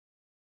water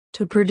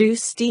to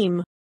produce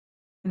steam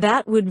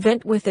that would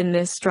vent within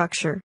this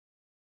structure.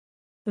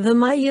 The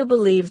Maya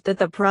believed that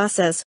the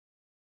process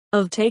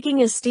of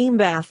taking a steam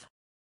bath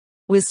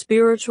was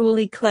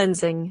spiritually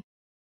cleansing.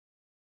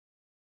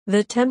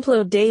 The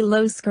Templo de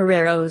los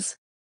Guerreros,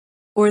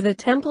 or the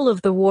Temple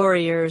of the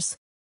Warriors,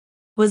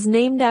 was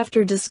named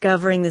after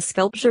discovering the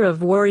sculpture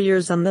of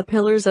warriors on the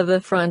pillars of the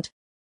front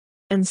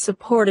and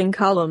supporting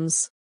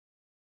columns.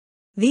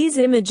 These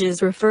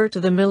images refer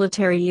to the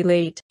military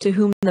elite to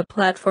whom the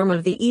platform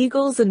of the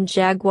eagles and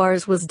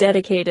jaguars was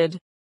dedicated.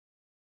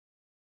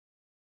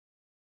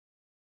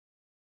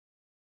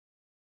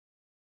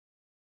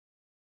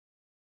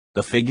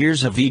 The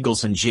figures of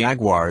eagles and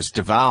jaguars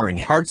devouring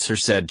hearts are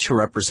said to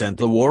represent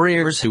the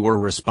warriors who were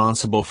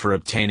responsible for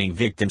obtaining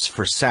victims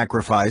for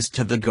sacrifice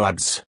to the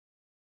gods.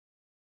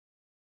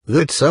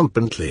 The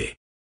Tzumpantli,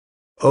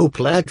 o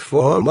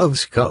platform of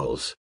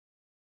skulls,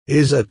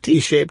 is a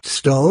T-shaped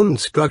stone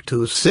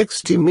structure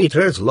 60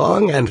 meters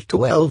long and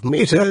 12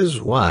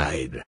 meters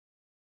wide.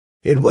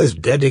 It was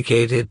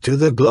dedicated to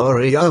the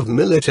glory of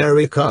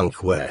military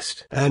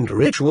conquest and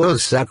ritual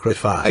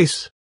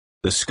sacrifice.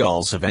 The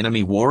skulls of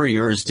enemy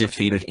warriors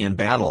defeated in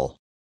battle,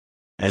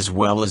 as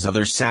well as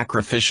other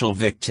sacrificial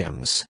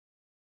victims,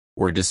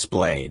 were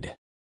displayed.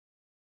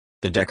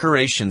 The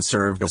decoration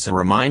served as a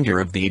reminder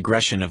of the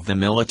aggression of the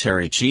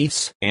military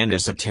chiefs and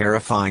as a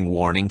terrifying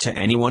warning to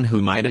anyone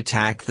who might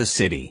attack the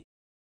city.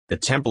 The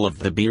Temple of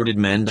the Bearded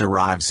Men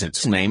derives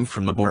its name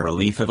from the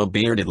bas-relief of a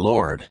bearded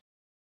lord,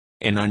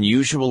 an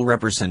unusual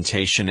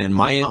representation in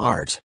Maya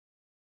art,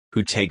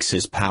 who takes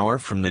his power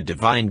from the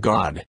divine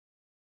god,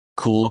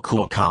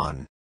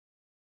 Kukulkan.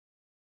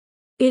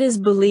 It is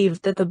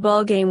believed that the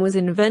ball game was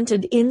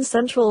invented in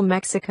central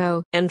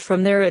Mexico, and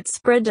from there it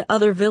spread to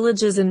other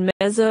villages in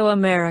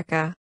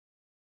Mesoamerica.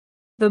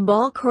 The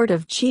ball court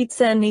of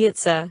Chichén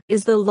Itza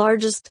is the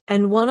largest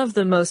and one of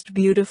the most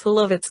beautiful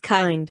of its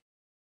kind.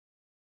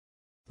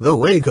 The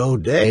Juego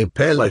de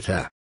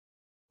Pelota,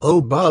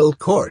 o ball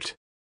court,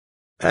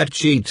 at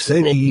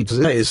Chichén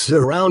Itza is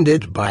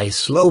surrounded by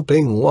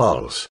sloping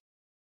walls,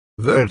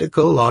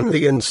 vertical on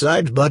the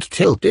inside but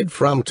tilted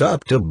from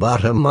top to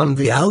bottom on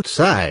the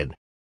outside.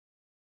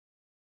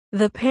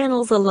 The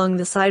panels along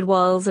the side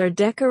walls are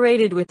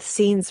decorated with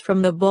scenes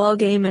from the ball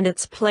game and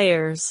its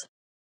players.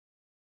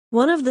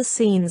 One of the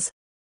scenes,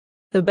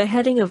 the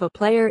beheading of a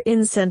player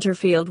in center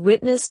field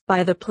witnessed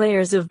by the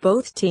players of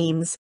both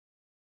teams,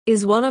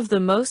 is one of the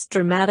most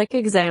dramatic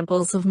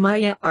examples of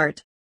Maya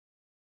art.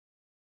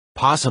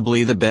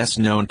 Possibly the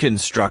best-known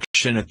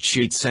construction at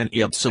Chichén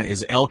Itza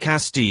is El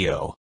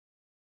Castillo,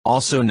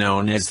 also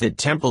known as the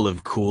Temple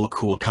of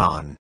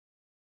Kukulkan.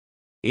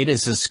 It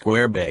is a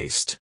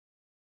square-based,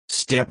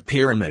 step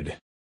pyramid,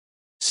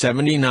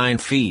 79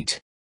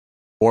 feet,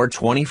 or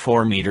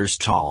 24 meters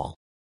tall.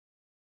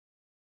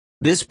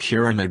 This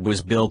pyramid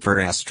was built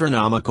for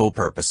astronomical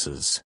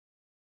purposes.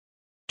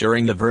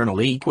 During the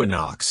vernal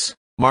equinox,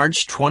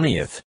 March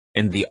 20th,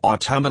 and the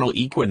autumnal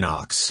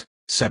equinox,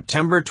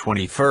 September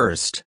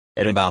 21st,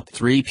 at about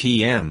 3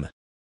 p.m.,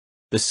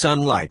 the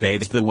sunlight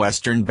bathed the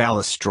western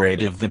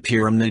balustrade of the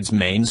pyramid's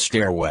main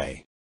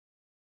stairway.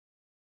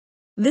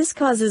 This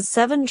causes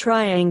 7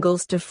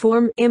 triangles to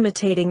form,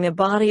 imitating the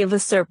body of a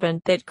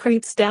serpent that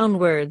creeps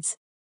downwards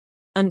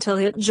until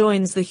it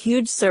joins the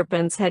huge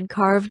serpent's head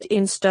carved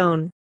in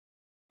stone.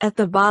 At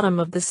the bottom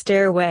of the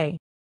stairway,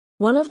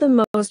 one of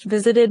the most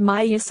visited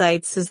Maya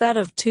sites is that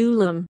of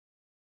Tulum.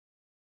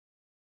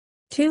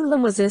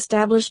 Tulum was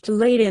established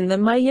late in the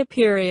Maya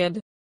period.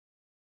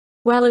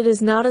 While it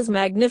is not as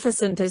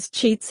magnificent as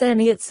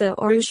Chichén Itza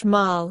or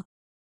Uxmal,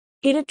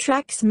 it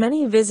attracts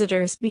many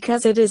visitors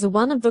because it is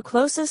one of the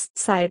closest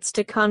sites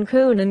to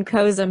Cancun and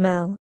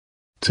Cozumel.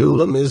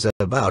 Tulum is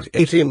about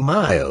 80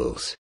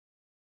 miles,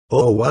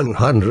 or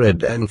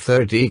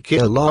 130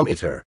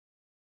 kilometers,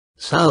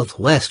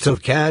 southwest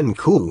of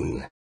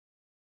Cancun.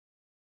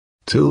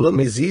 Tulum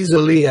is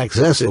easily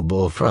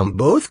accessible from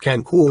both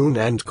Cancun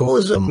and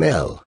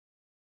Cozumel.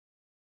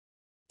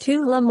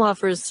 Tulum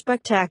offers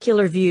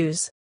spectacular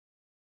views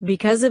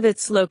because of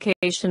its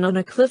location on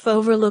a cliff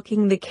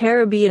overlooking the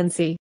Caribbean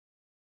Sea.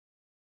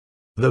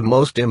 The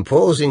most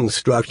imposing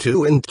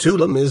structure in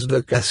Tulum is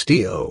the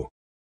Castillo,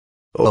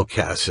 or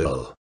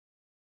castle,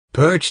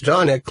 perched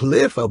on a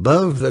cliff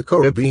above the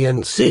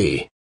Caribbean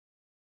Sea.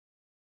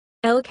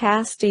 El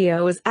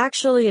Castillo is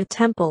actually a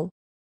temple,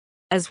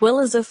 as well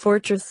as a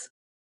fortress.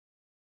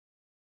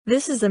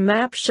 This is a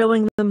map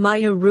showing the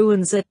Maya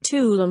ruins at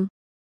Tulum.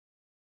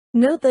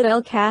 Note that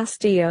El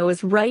Castillo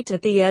is right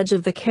at the edge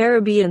of the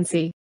Caribbean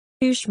Sea,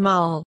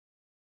 Uxmal.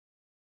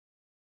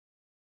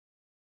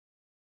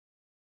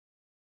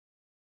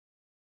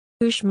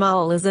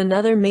 Uxmal is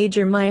another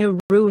major Maya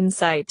ruin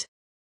site.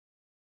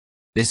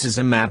 This is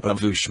a map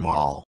of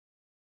Uxmal.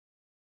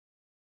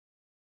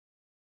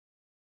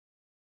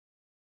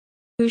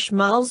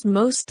 Uxmal's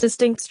most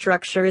distinct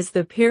structure is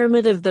the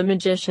Pyramid of the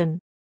Magician.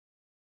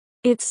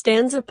 It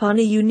stands upon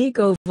a unique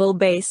oval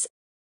base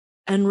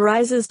and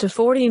rises to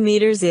 40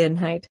 meters in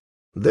height.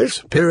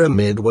 This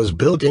pyramid was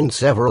built in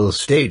several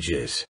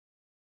stages,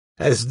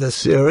 as the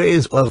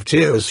series of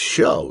tiers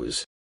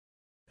shows,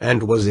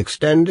 and was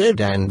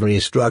extended and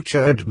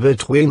restructured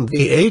between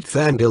the 8th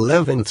and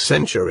 11th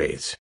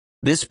centuries.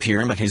 This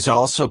pyramid is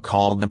also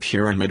called the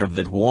Pyramid of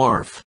the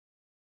Dwarf,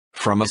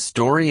 from a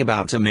story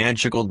about a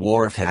magical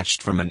dwarf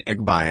hatched from an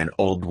egg by an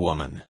old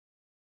woman.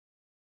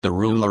 The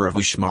ruler of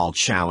Uxmal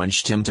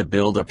challenged him to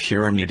build a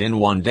pyramid in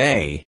one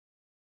day,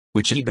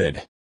 which he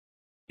did,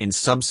 and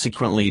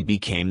subsequently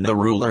became the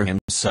ruler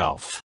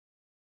himself.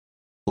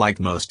 Like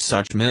most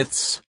such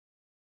myths,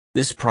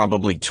 this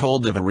probably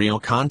told of a real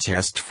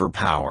contest for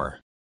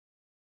power.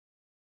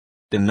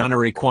 The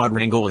Nunnery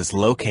Quadrangle is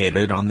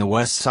located on the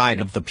west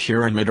side of the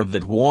Pyramid of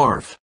the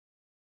Dwarf,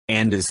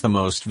 and is the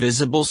most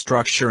visible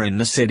structure in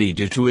the city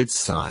due to its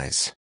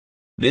size.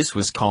 This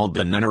was called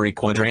the Nunnery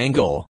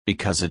Quadrangle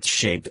because its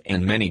shape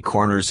and many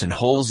corners and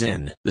holes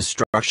in the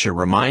structure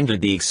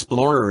reminded the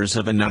explorers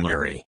of a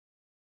nunnery.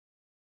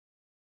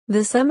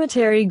 The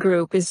cemetery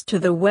group is to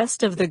the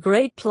west of the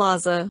Great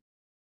Plaza.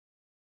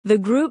 The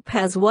group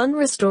has one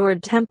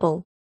restored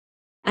temple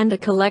and a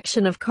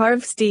collection of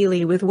carved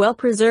stelae with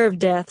well-preserved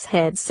death's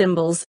head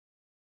symbols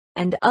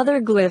and other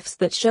glyphs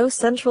that show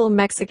Central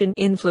Mexican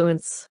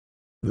influence.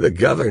 The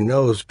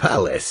Governor's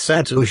Palace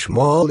at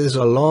Uxmal is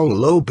a long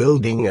low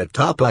building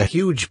atop a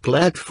huge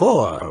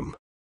platform.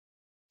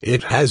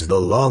 It has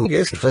the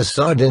longest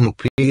facade in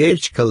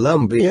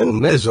Colombian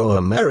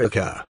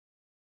Mesoamerica.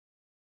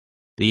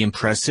 The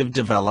impressive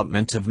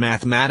development of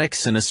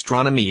mathematics and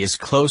astronomy is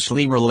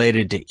closely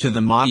related to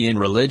the Mayan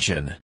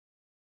religion,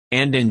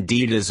 and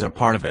indeed is a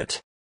part of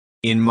it.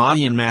 In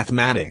Mayan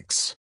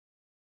mathematics,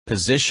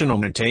 positional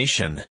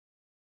notation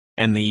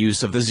and the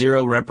use of the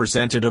zero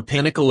represented a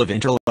pinnacle of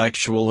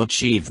intellectual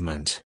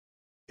achievement.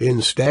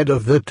 Instead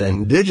of the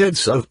 10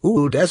 digits of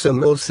U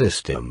decimal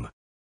system,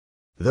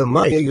 the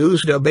Maya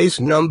used a base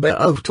number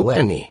of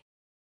 20.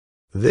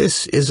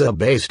 This is a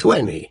base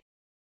 20,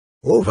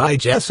 or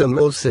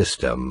vigesimal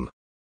system.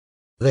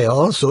 They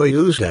also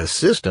used a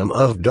system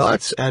of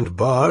dots and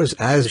bars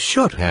as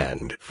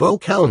shorthand for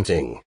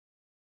counting.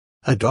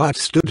 A dot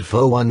stood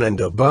for 1 and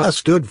a bar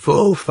stood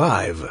for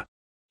 5.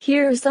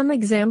 Here are some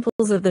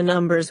examples of the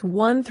numbers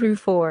 1 through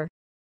 4.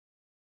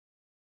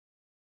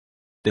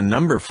 The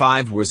number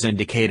 5 was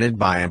indicated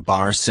by a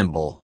bar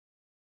symbol.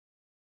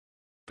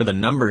 For the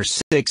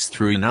numbers 6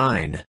 through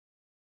 9,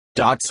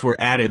 dots were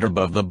added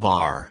above the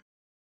bar.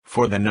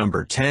 For the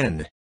number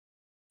 10,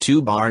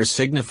 2 bars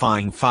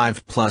signifying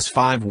 5 plus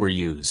 5 were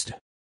used.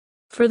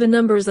 For the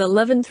numbers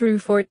 11 through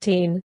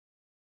 14,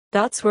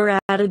 dots were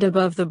added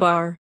above the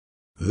bar.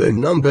 The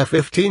number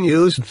 15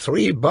 used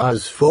 3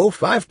 bars for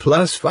 5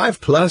 plus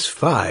 5 plus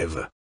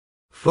 5.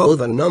 For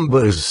the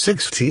numbers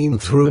 16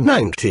 through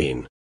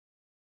 19,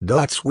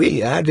 dots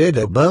we added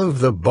above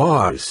the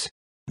bars.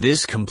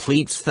 This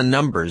completes the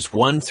numbers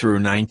 1 through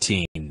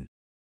 19.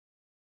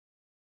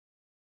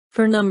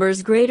 For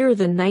numbers greater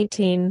than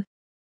 19,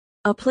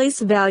 a place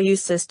value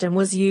system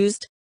was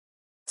used,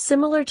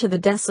 similar to the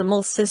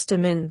decimal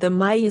system in the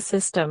Maya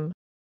system.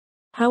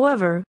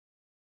 However,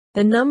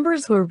 the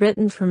numbers were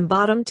written from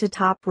bottom to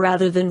top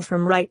rather than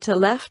from right to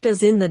left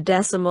as in the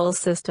decimal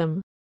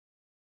system.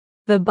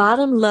 The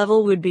bottom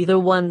level would be the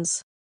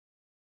ones,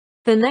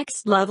 The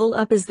next level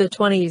up is the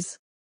 20s.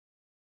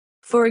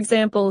 For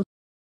example,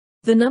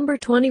 the number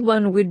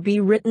 21 would be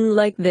written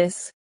like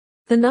this.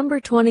 The number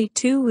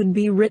 22 would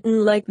be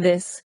written like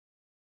this.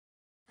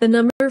 The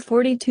number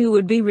 42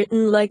 would be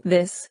written like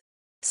this.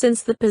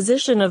 Since the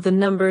position of the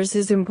numbers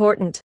is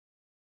important,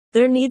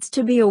 there needs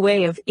to be a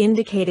way of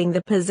indicating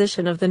the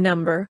position of the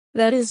number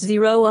that is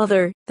zero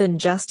other than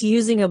just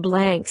using a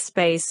blank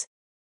space.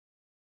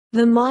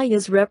 The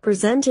Mayas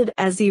represented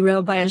as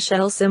zero by a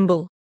shell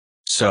symbol.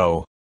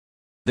 So,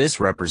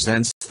 this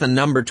represents the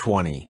number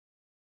 20.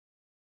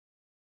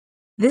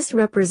 This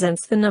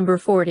represents the number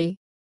 40.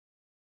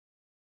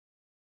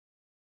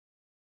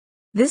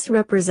 This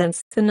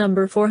represents the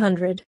number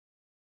 400.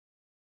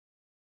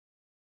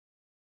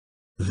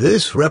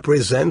 This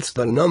represents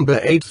the number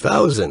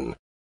 8,000.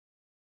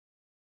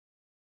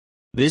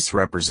 This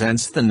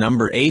represents the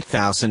number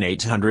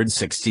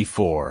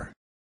 8,864.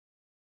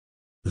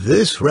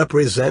 This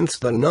represents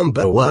the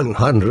number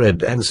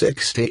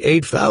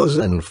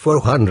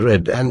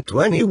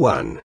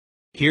 168,421.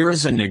 Here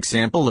is an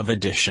example of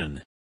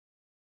addition.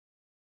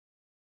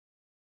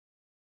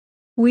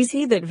 We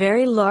see that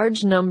very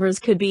large numbers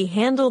could be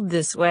handled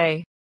this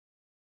way.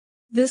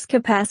 This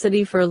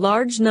capacity for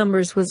large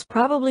numbers was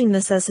probably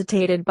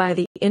necessitated by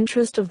the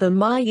interest of the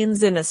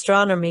Mayans in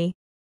astronomy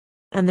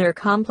and their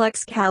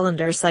complex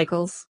calendar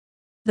cycles.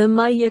 The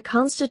Maya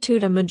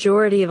constitute a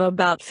majority of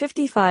about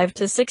 55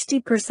 to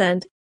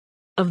 60%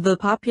 of the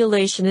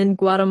population in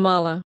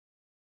Guatemala.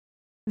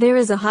 There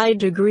is a high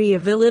degree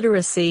of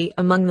illiteracy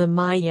among the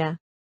Maya.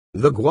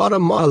 The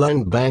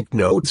Guatemalan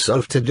banknotes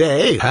of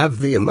today have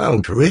the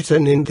amount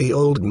written in the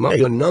old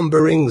Maya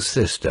numbering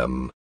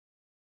system.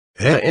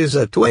 Here is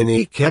a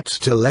 20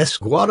 quetzales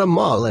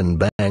Guatemalan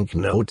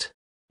banknote.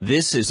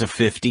 This is a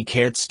 50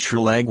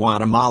 quetzal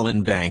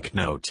Guatemalan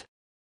banknote.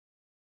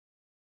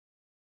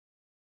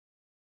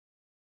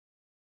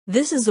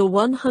 This is a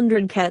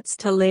 100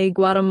 quetzal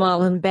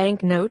Guatemalan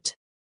banknote.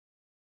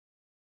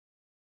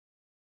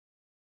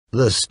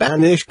 The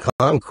Spanish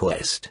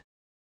Conquest.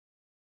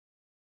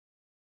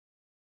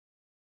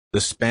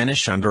 The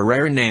Spanish under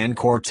Hernán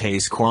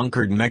Cortés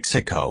conquered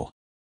Mexico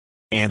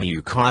and the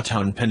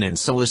Yucatan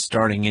Peninsula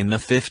starting in the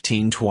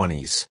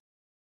 1520s.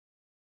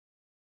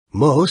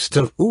 Most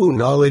of our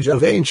knowledge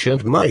of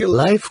ancient Maya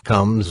life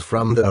comes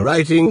from the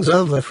writings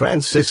of a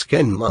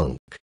Franciscan monk,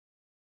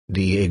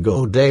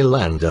 Diego de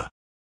Landa,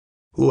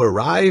 who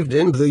arrived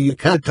in the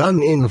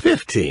Yucatan in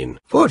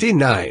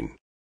 1549.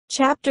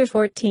 Chapter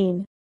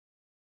 14.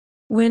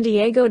 When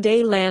Diego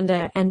de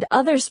Landa and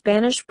other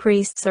Spanish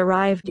priests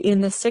arrived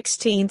in the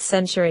 16th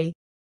century,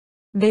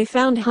 they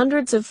found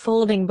hundreds of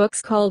folding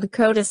books called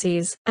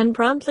Codices and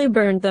promptly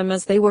burned them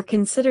as they were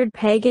considered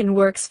pagan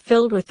works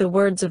filled with the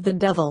words of the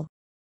devil.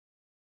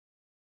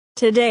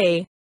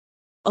 Today,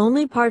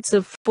 only parts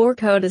of 4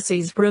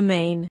 codices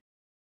remain.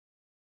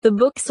 The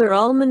books are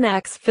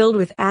almanacs filled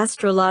with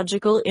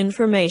astrological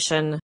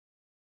information.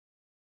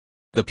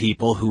 The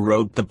people who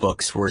wrote the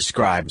books were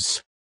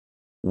scribes,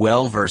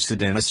 well versed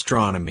in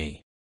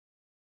astronomy.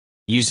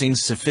 Using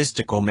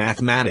sophistical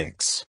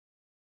mathematics,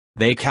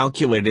 they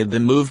calculated the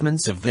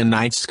movements of the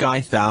night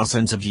sky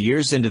thousands of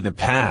years into the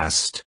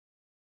past,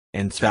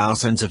 and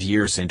thousands of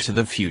years into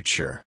the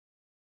future.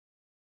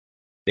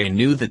 They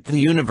knew that the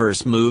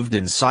universe moved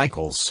in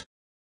cycles,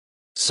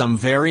 some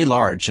very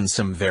large and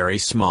some very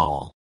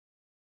small.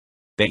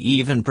 They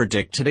even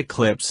predicted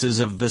eclipses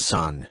of the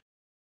sun.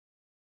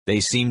 They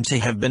seem to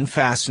have been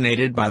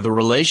fascinated by the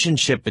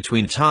relationship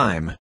between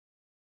time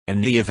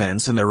and the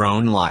events in their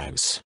own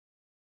lives.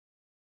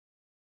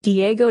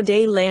 Diego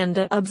de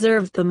Landa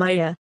observed the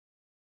Maya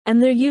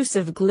and their use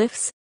of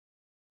glyphs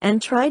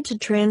and tried to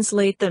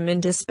translate them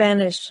into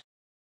Spanish.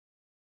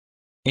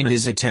 In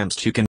his attempts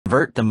to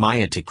convert the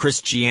Maya to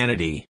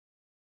Christianity,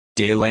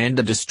 de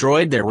Landa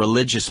destroyed their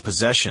religious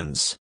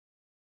possessions,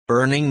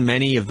 burning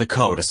many of the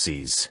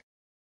codices.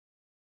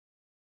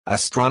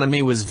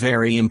 Astronomy was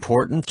very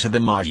important to the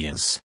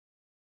Mayas.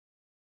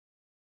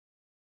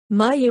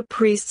 Maya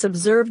priests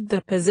observed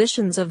the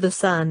positions of the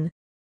sun,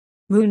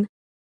 moon,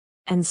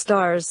 and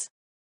stars.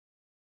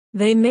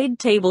 They made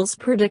tables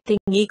predicting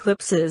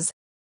eclipses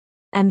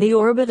and the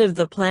orbit of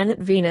the planet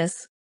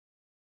Venus.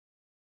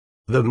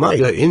 The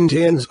Maya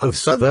Indians of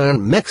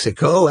southern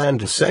Mexico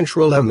and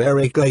Central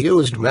America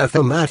used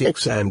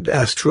mathematics and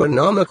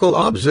astronomical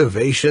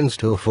observations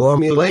to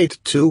formulate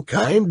 2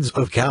 kinds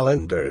of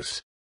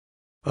calendars: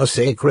 a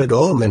sacred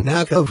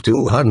almanac of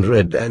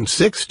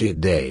 260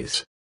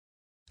 days,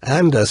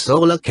 and a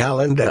solar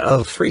calendar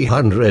of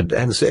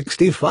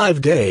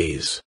 365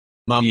 days.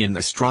 Mayan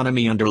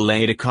astronomy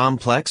underlaid a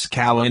complex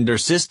calendar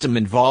system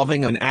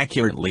involving an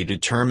accurately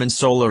determined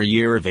solar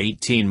year of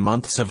 18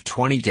 months of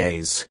 20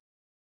 days,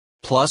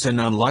 plus an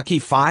unlucky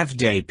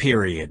 5-day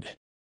period,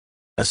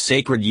 a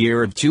sacred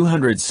year of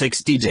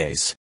 260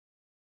 days,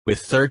 with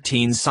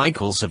 13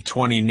 cycles of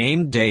 20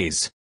 named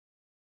days,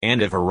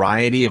 and a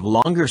variety of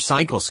longer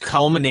cycles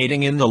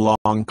culminating in the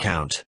long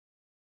count,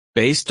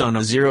 based on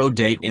a 0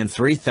 date in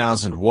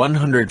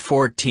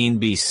 3114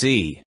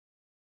 BC.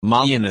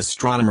 Mayan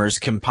astronomers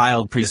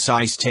compiled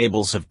precise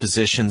tables of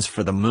positions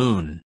for the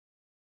Moon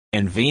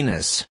and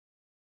Venus,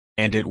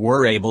 and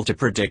were able to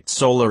predict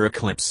solar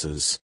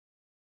eclipses.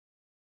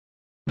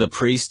 The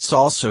priests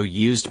also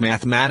used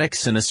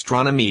mathematics and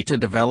astronomy to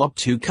develop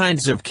two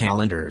kinds of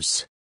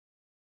calendars.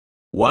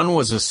 One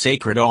was a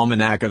sacred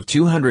almanac of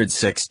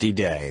 260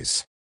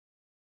 days.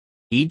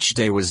 Each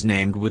day was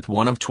named with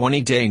one of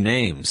 20 day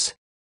names,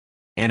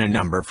 and a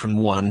number from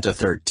 1 to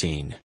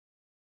 13.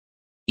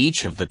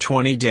 Each of the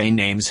 20 day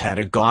names had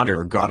a god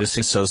or goddess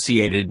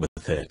associated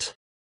with it.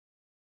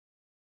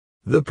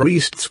 The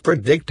priests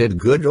predicted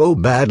good or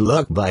bad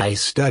luck by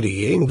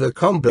studying the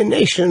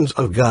combinations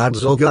of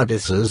gods or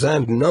goddesses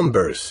and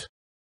numbers.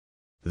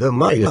 The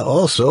Maya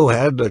also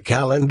had a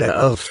calendar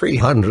of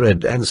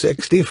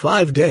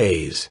 365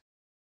 days,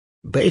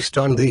 based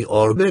on the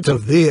orbit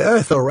of the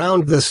Earth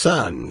around the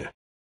Sun.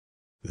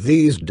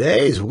 These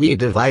days we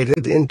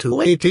divided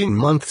into 18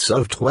 months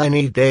of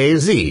 20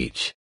 days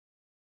each,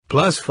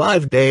 plus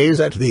 5 days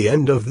at the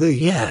end of the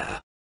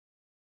year.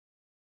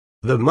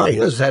 The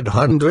Mayas had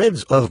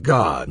hundreds of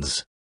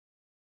gods.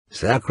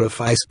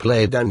 Sacrifice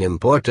played an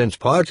important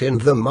part in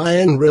the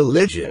Mayan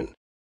religion,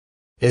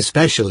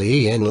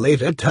 especially in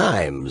later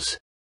times.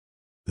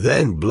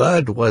 Then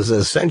blood was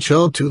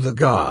essential to the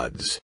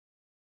gods,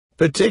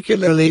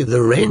 particularly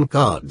the rain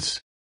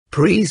gods.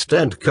 Priests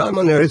and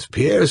commoners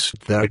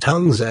pierced their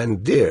tongues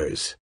and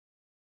ears,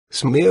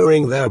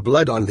 smearing their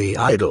blood on the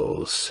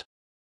idols.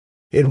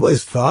 It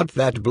was thought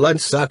that blood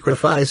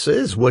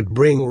sacrifices would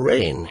bring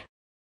rain.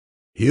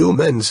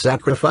 Human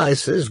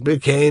sacrifices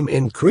became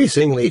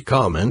increasingly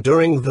common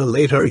during the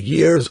later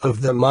years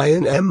of the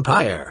Mayan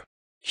Empire.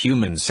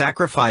 Human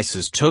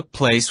sacrifices took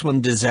place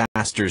when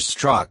disasters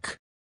struck,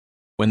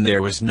 when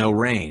there was no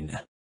rain,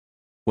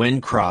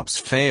 when crops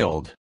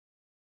failed,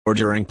 or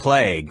during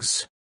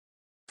plagues,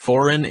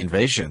 foreign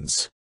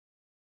invasions,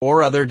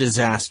 or other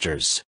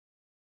disasters.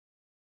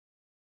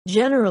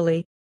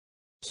 Generally,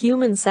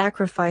 human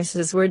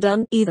sacrifices were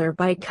done either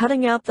by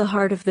cutting out the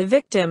heart of the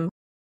victim,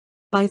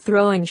 by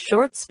throwing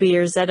short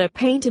spears at a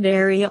painted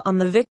area on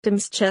the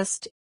victim's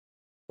chest,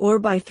 or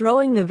by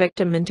throwing the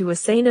victim into a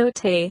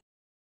cenote,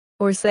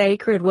 or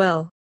sacred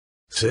well.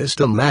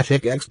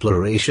 Systematic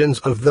explorations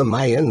of the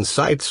Mayan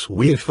sites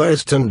were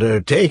first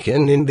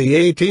undertaken in the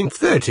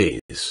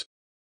 1830s,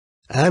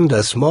 and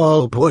a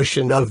small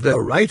portion of the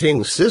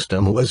writing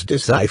system was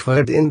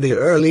deciphered in the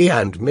early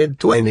and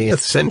mid-20th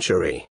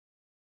century.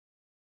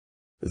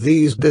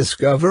 These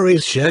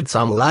discoveries shed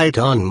some light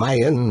on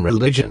Mayan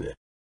religion,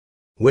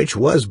 which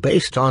was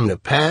based on a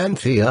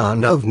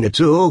pantheon of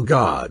natural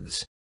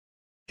gods,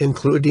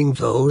 including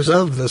those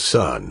of the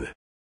sun,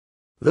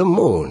 the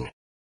moon,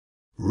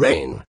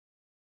 rain,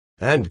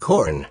 and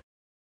corn.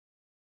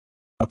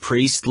 A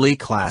priestly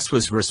class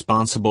was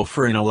responsible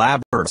for an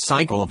elaborate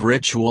cycle of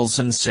rituals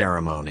and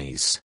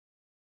ceremonies.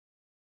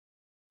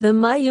 The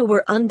Maya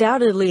were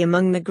undoubtedly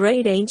among the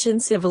great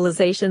ancient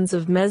civilizations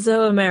of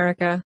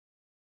Mesoamerica.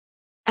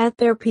 At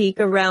their peak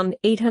around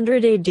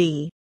 800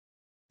 AD,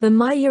 the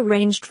Maya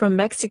ranged from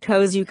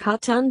Mexico's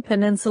Yucatan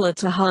Peninsula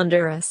to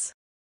Honduras.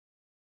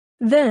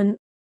 Then,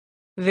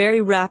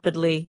 very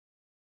rapidly,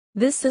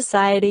 this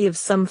society of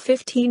some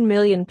 15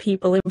 million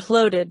people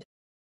imploded,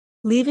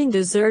 leaving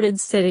deserted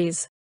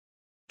cities,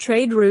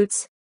 trade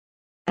routes,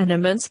 and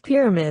immense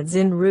pyramids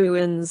in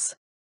ruins.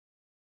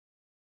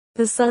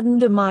 The sudden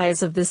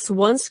demise of this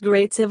once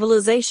great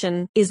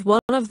civilization is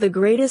one of the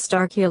greatest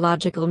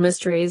archaeological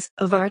mysteries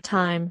of our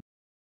time.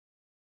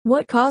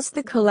 What caused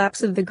the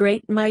collapse of the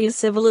Great Mayan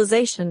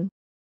Civilization?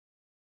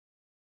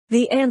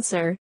 The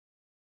answer,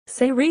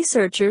 say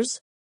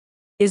researchers,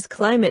 is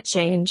climate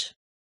change.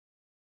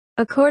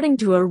 According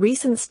to a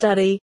recent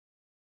study,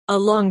 a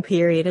long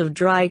period of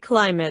dry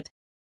climate,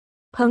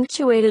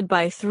 punctuated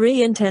by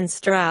 3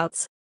 intense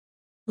droughts,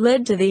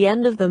 led to the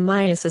end of the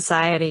Maya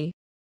society.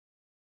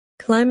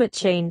 Climate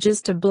change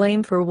is to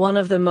blame for one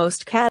of the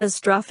most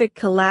catastrophic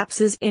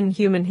collapses in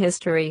human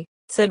history,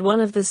 said one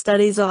of the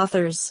study's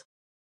authors.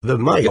 The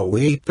Maya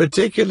were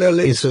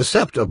particularly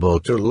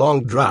susceptible to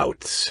long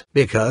droughts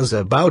because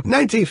about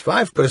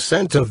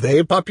 95% of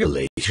their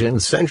population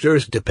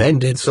centers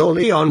depended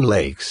solely on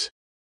lakes,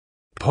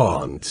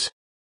 ponds,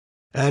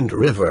 and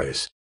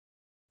rivers,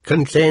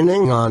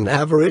 containing on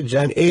average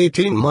an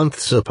 18-month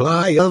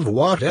supply of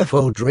water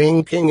for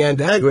drinking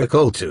and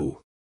agriculture.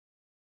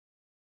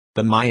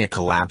 The Maya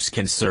collapse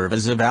can serve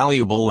as a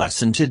valuable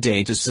lesson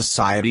today to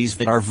societies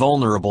that are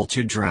vulnerable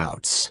to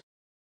droughts.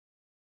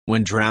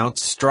 When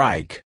droughts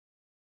strike,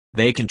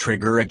 they can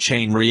trigger a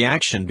chain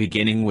reaction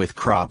beginning with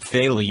crop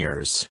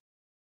failures,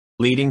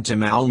 leading to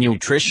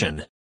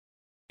malnutrition,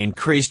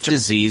 increased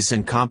disease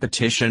and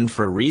competition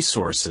for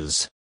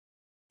resources,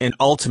 and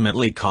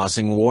ultimately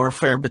causing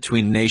warfare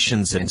between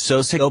nations and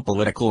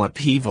socio-political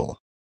upheaval.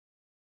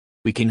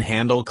 We can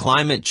handle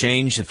climate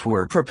change if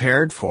we're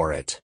prepared for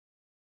it.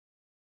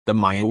 The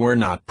Maya were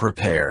not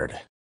prepared.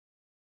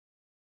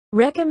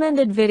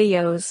 Recommended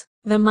videos: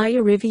 The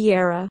Maya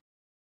Riviera.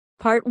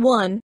 Part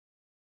 1.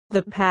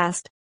 The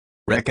Past.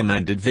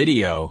 Recommended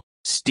video.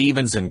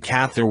 Stevens and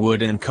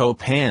Catherwood and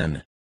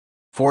Copan.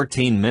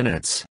 14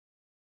 minutes.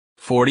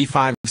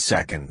 45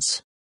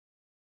 seconds.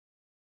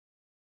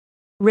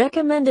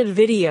 Recommended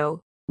video,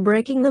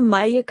 Breaking the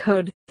Maya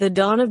Code, The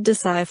Dawn of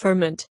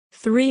Decipherment,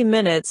 3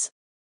 minutes.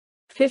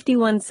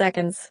 51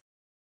 seconds.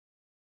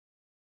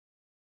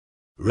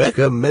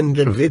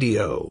 Recommended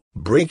video,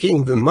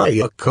 Breaking the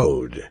Maya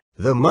Code,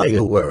 The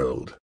Maya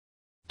World.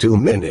 2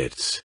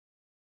 minutes.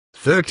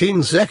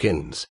 13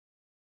 seconds.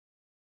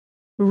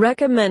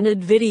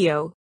 Recommended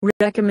video,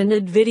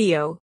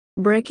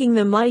 Breaking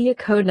the Maya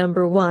Code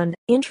Number 1,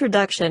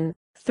 Introduction,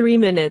 3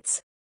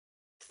 minutes.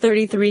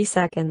 33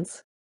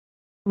 seconds.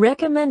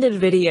 Recommended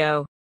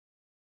video.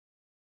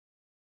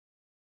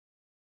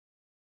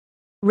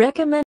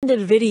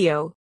 Recommended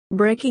video,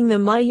 Breaking the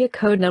Maya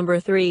Code Number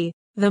 3,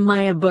 The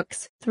Maya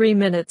Books, 3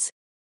 minutes.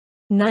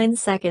 9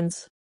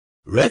 seconds.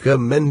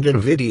 Recommended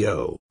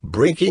video,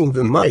 Breaking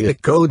the Maya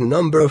Code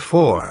Number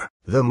 4,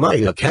 The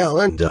Maya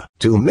Calendar,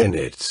 2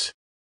 minutes.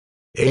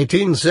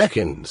 18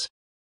 seconds.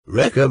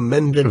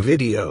 Recommended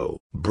video,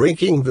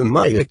 Breaking the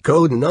Maya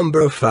Code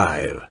Number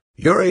 5,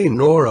 Yuri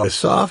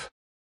Norosov,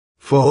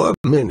 4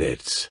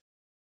 minutes.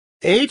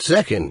 8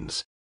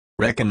 seconds.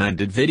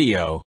 Recommended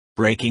video,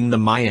 Breaking the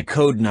Maya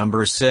Code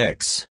Number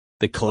 6,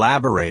 The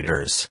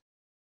Collaborators.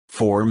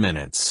 4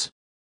 minutes.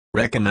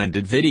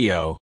 Recommended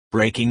video,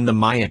 Breaking the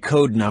Maya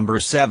Code Number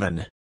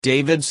 7,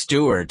 David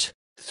Stewart.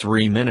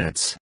 3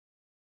 minutes.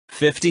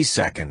 50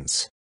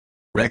 seconds.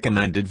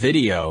 Recommended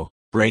video,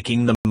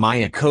 Breaking the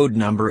Maya Code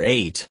Number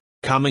 8,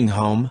 Coming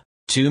Home.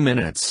 2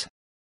 minutes.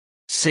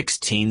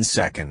 16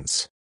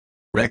 seconds.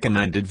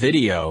 Recommended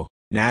video,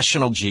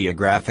 National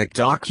Geographic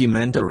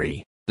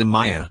documentary, The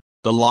Maya,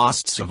 The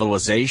Lost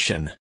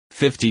Civilization.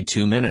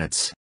 52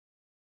 minutes.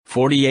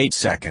 48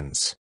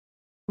 seconds.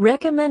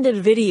 Recommended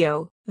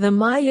video, The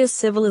Maya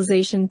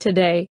Civilization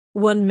Today,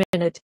 1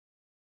 minute.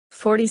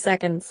 40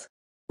 seconds.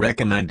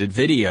 Recommended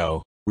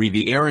video,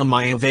 Riviera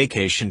Maya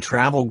Vacation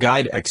Travel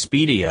Guide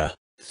Expedia.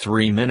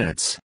 3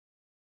 minutes.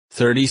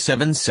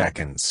 37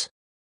 seconds.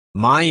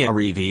 Maya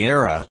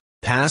Riviera,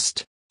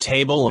 Past,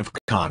 Table of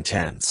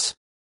Contents.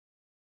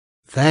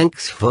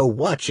 Thanks for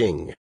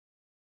watching.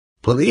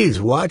 Please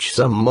watch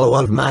some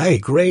more of my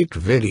great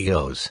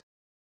videos.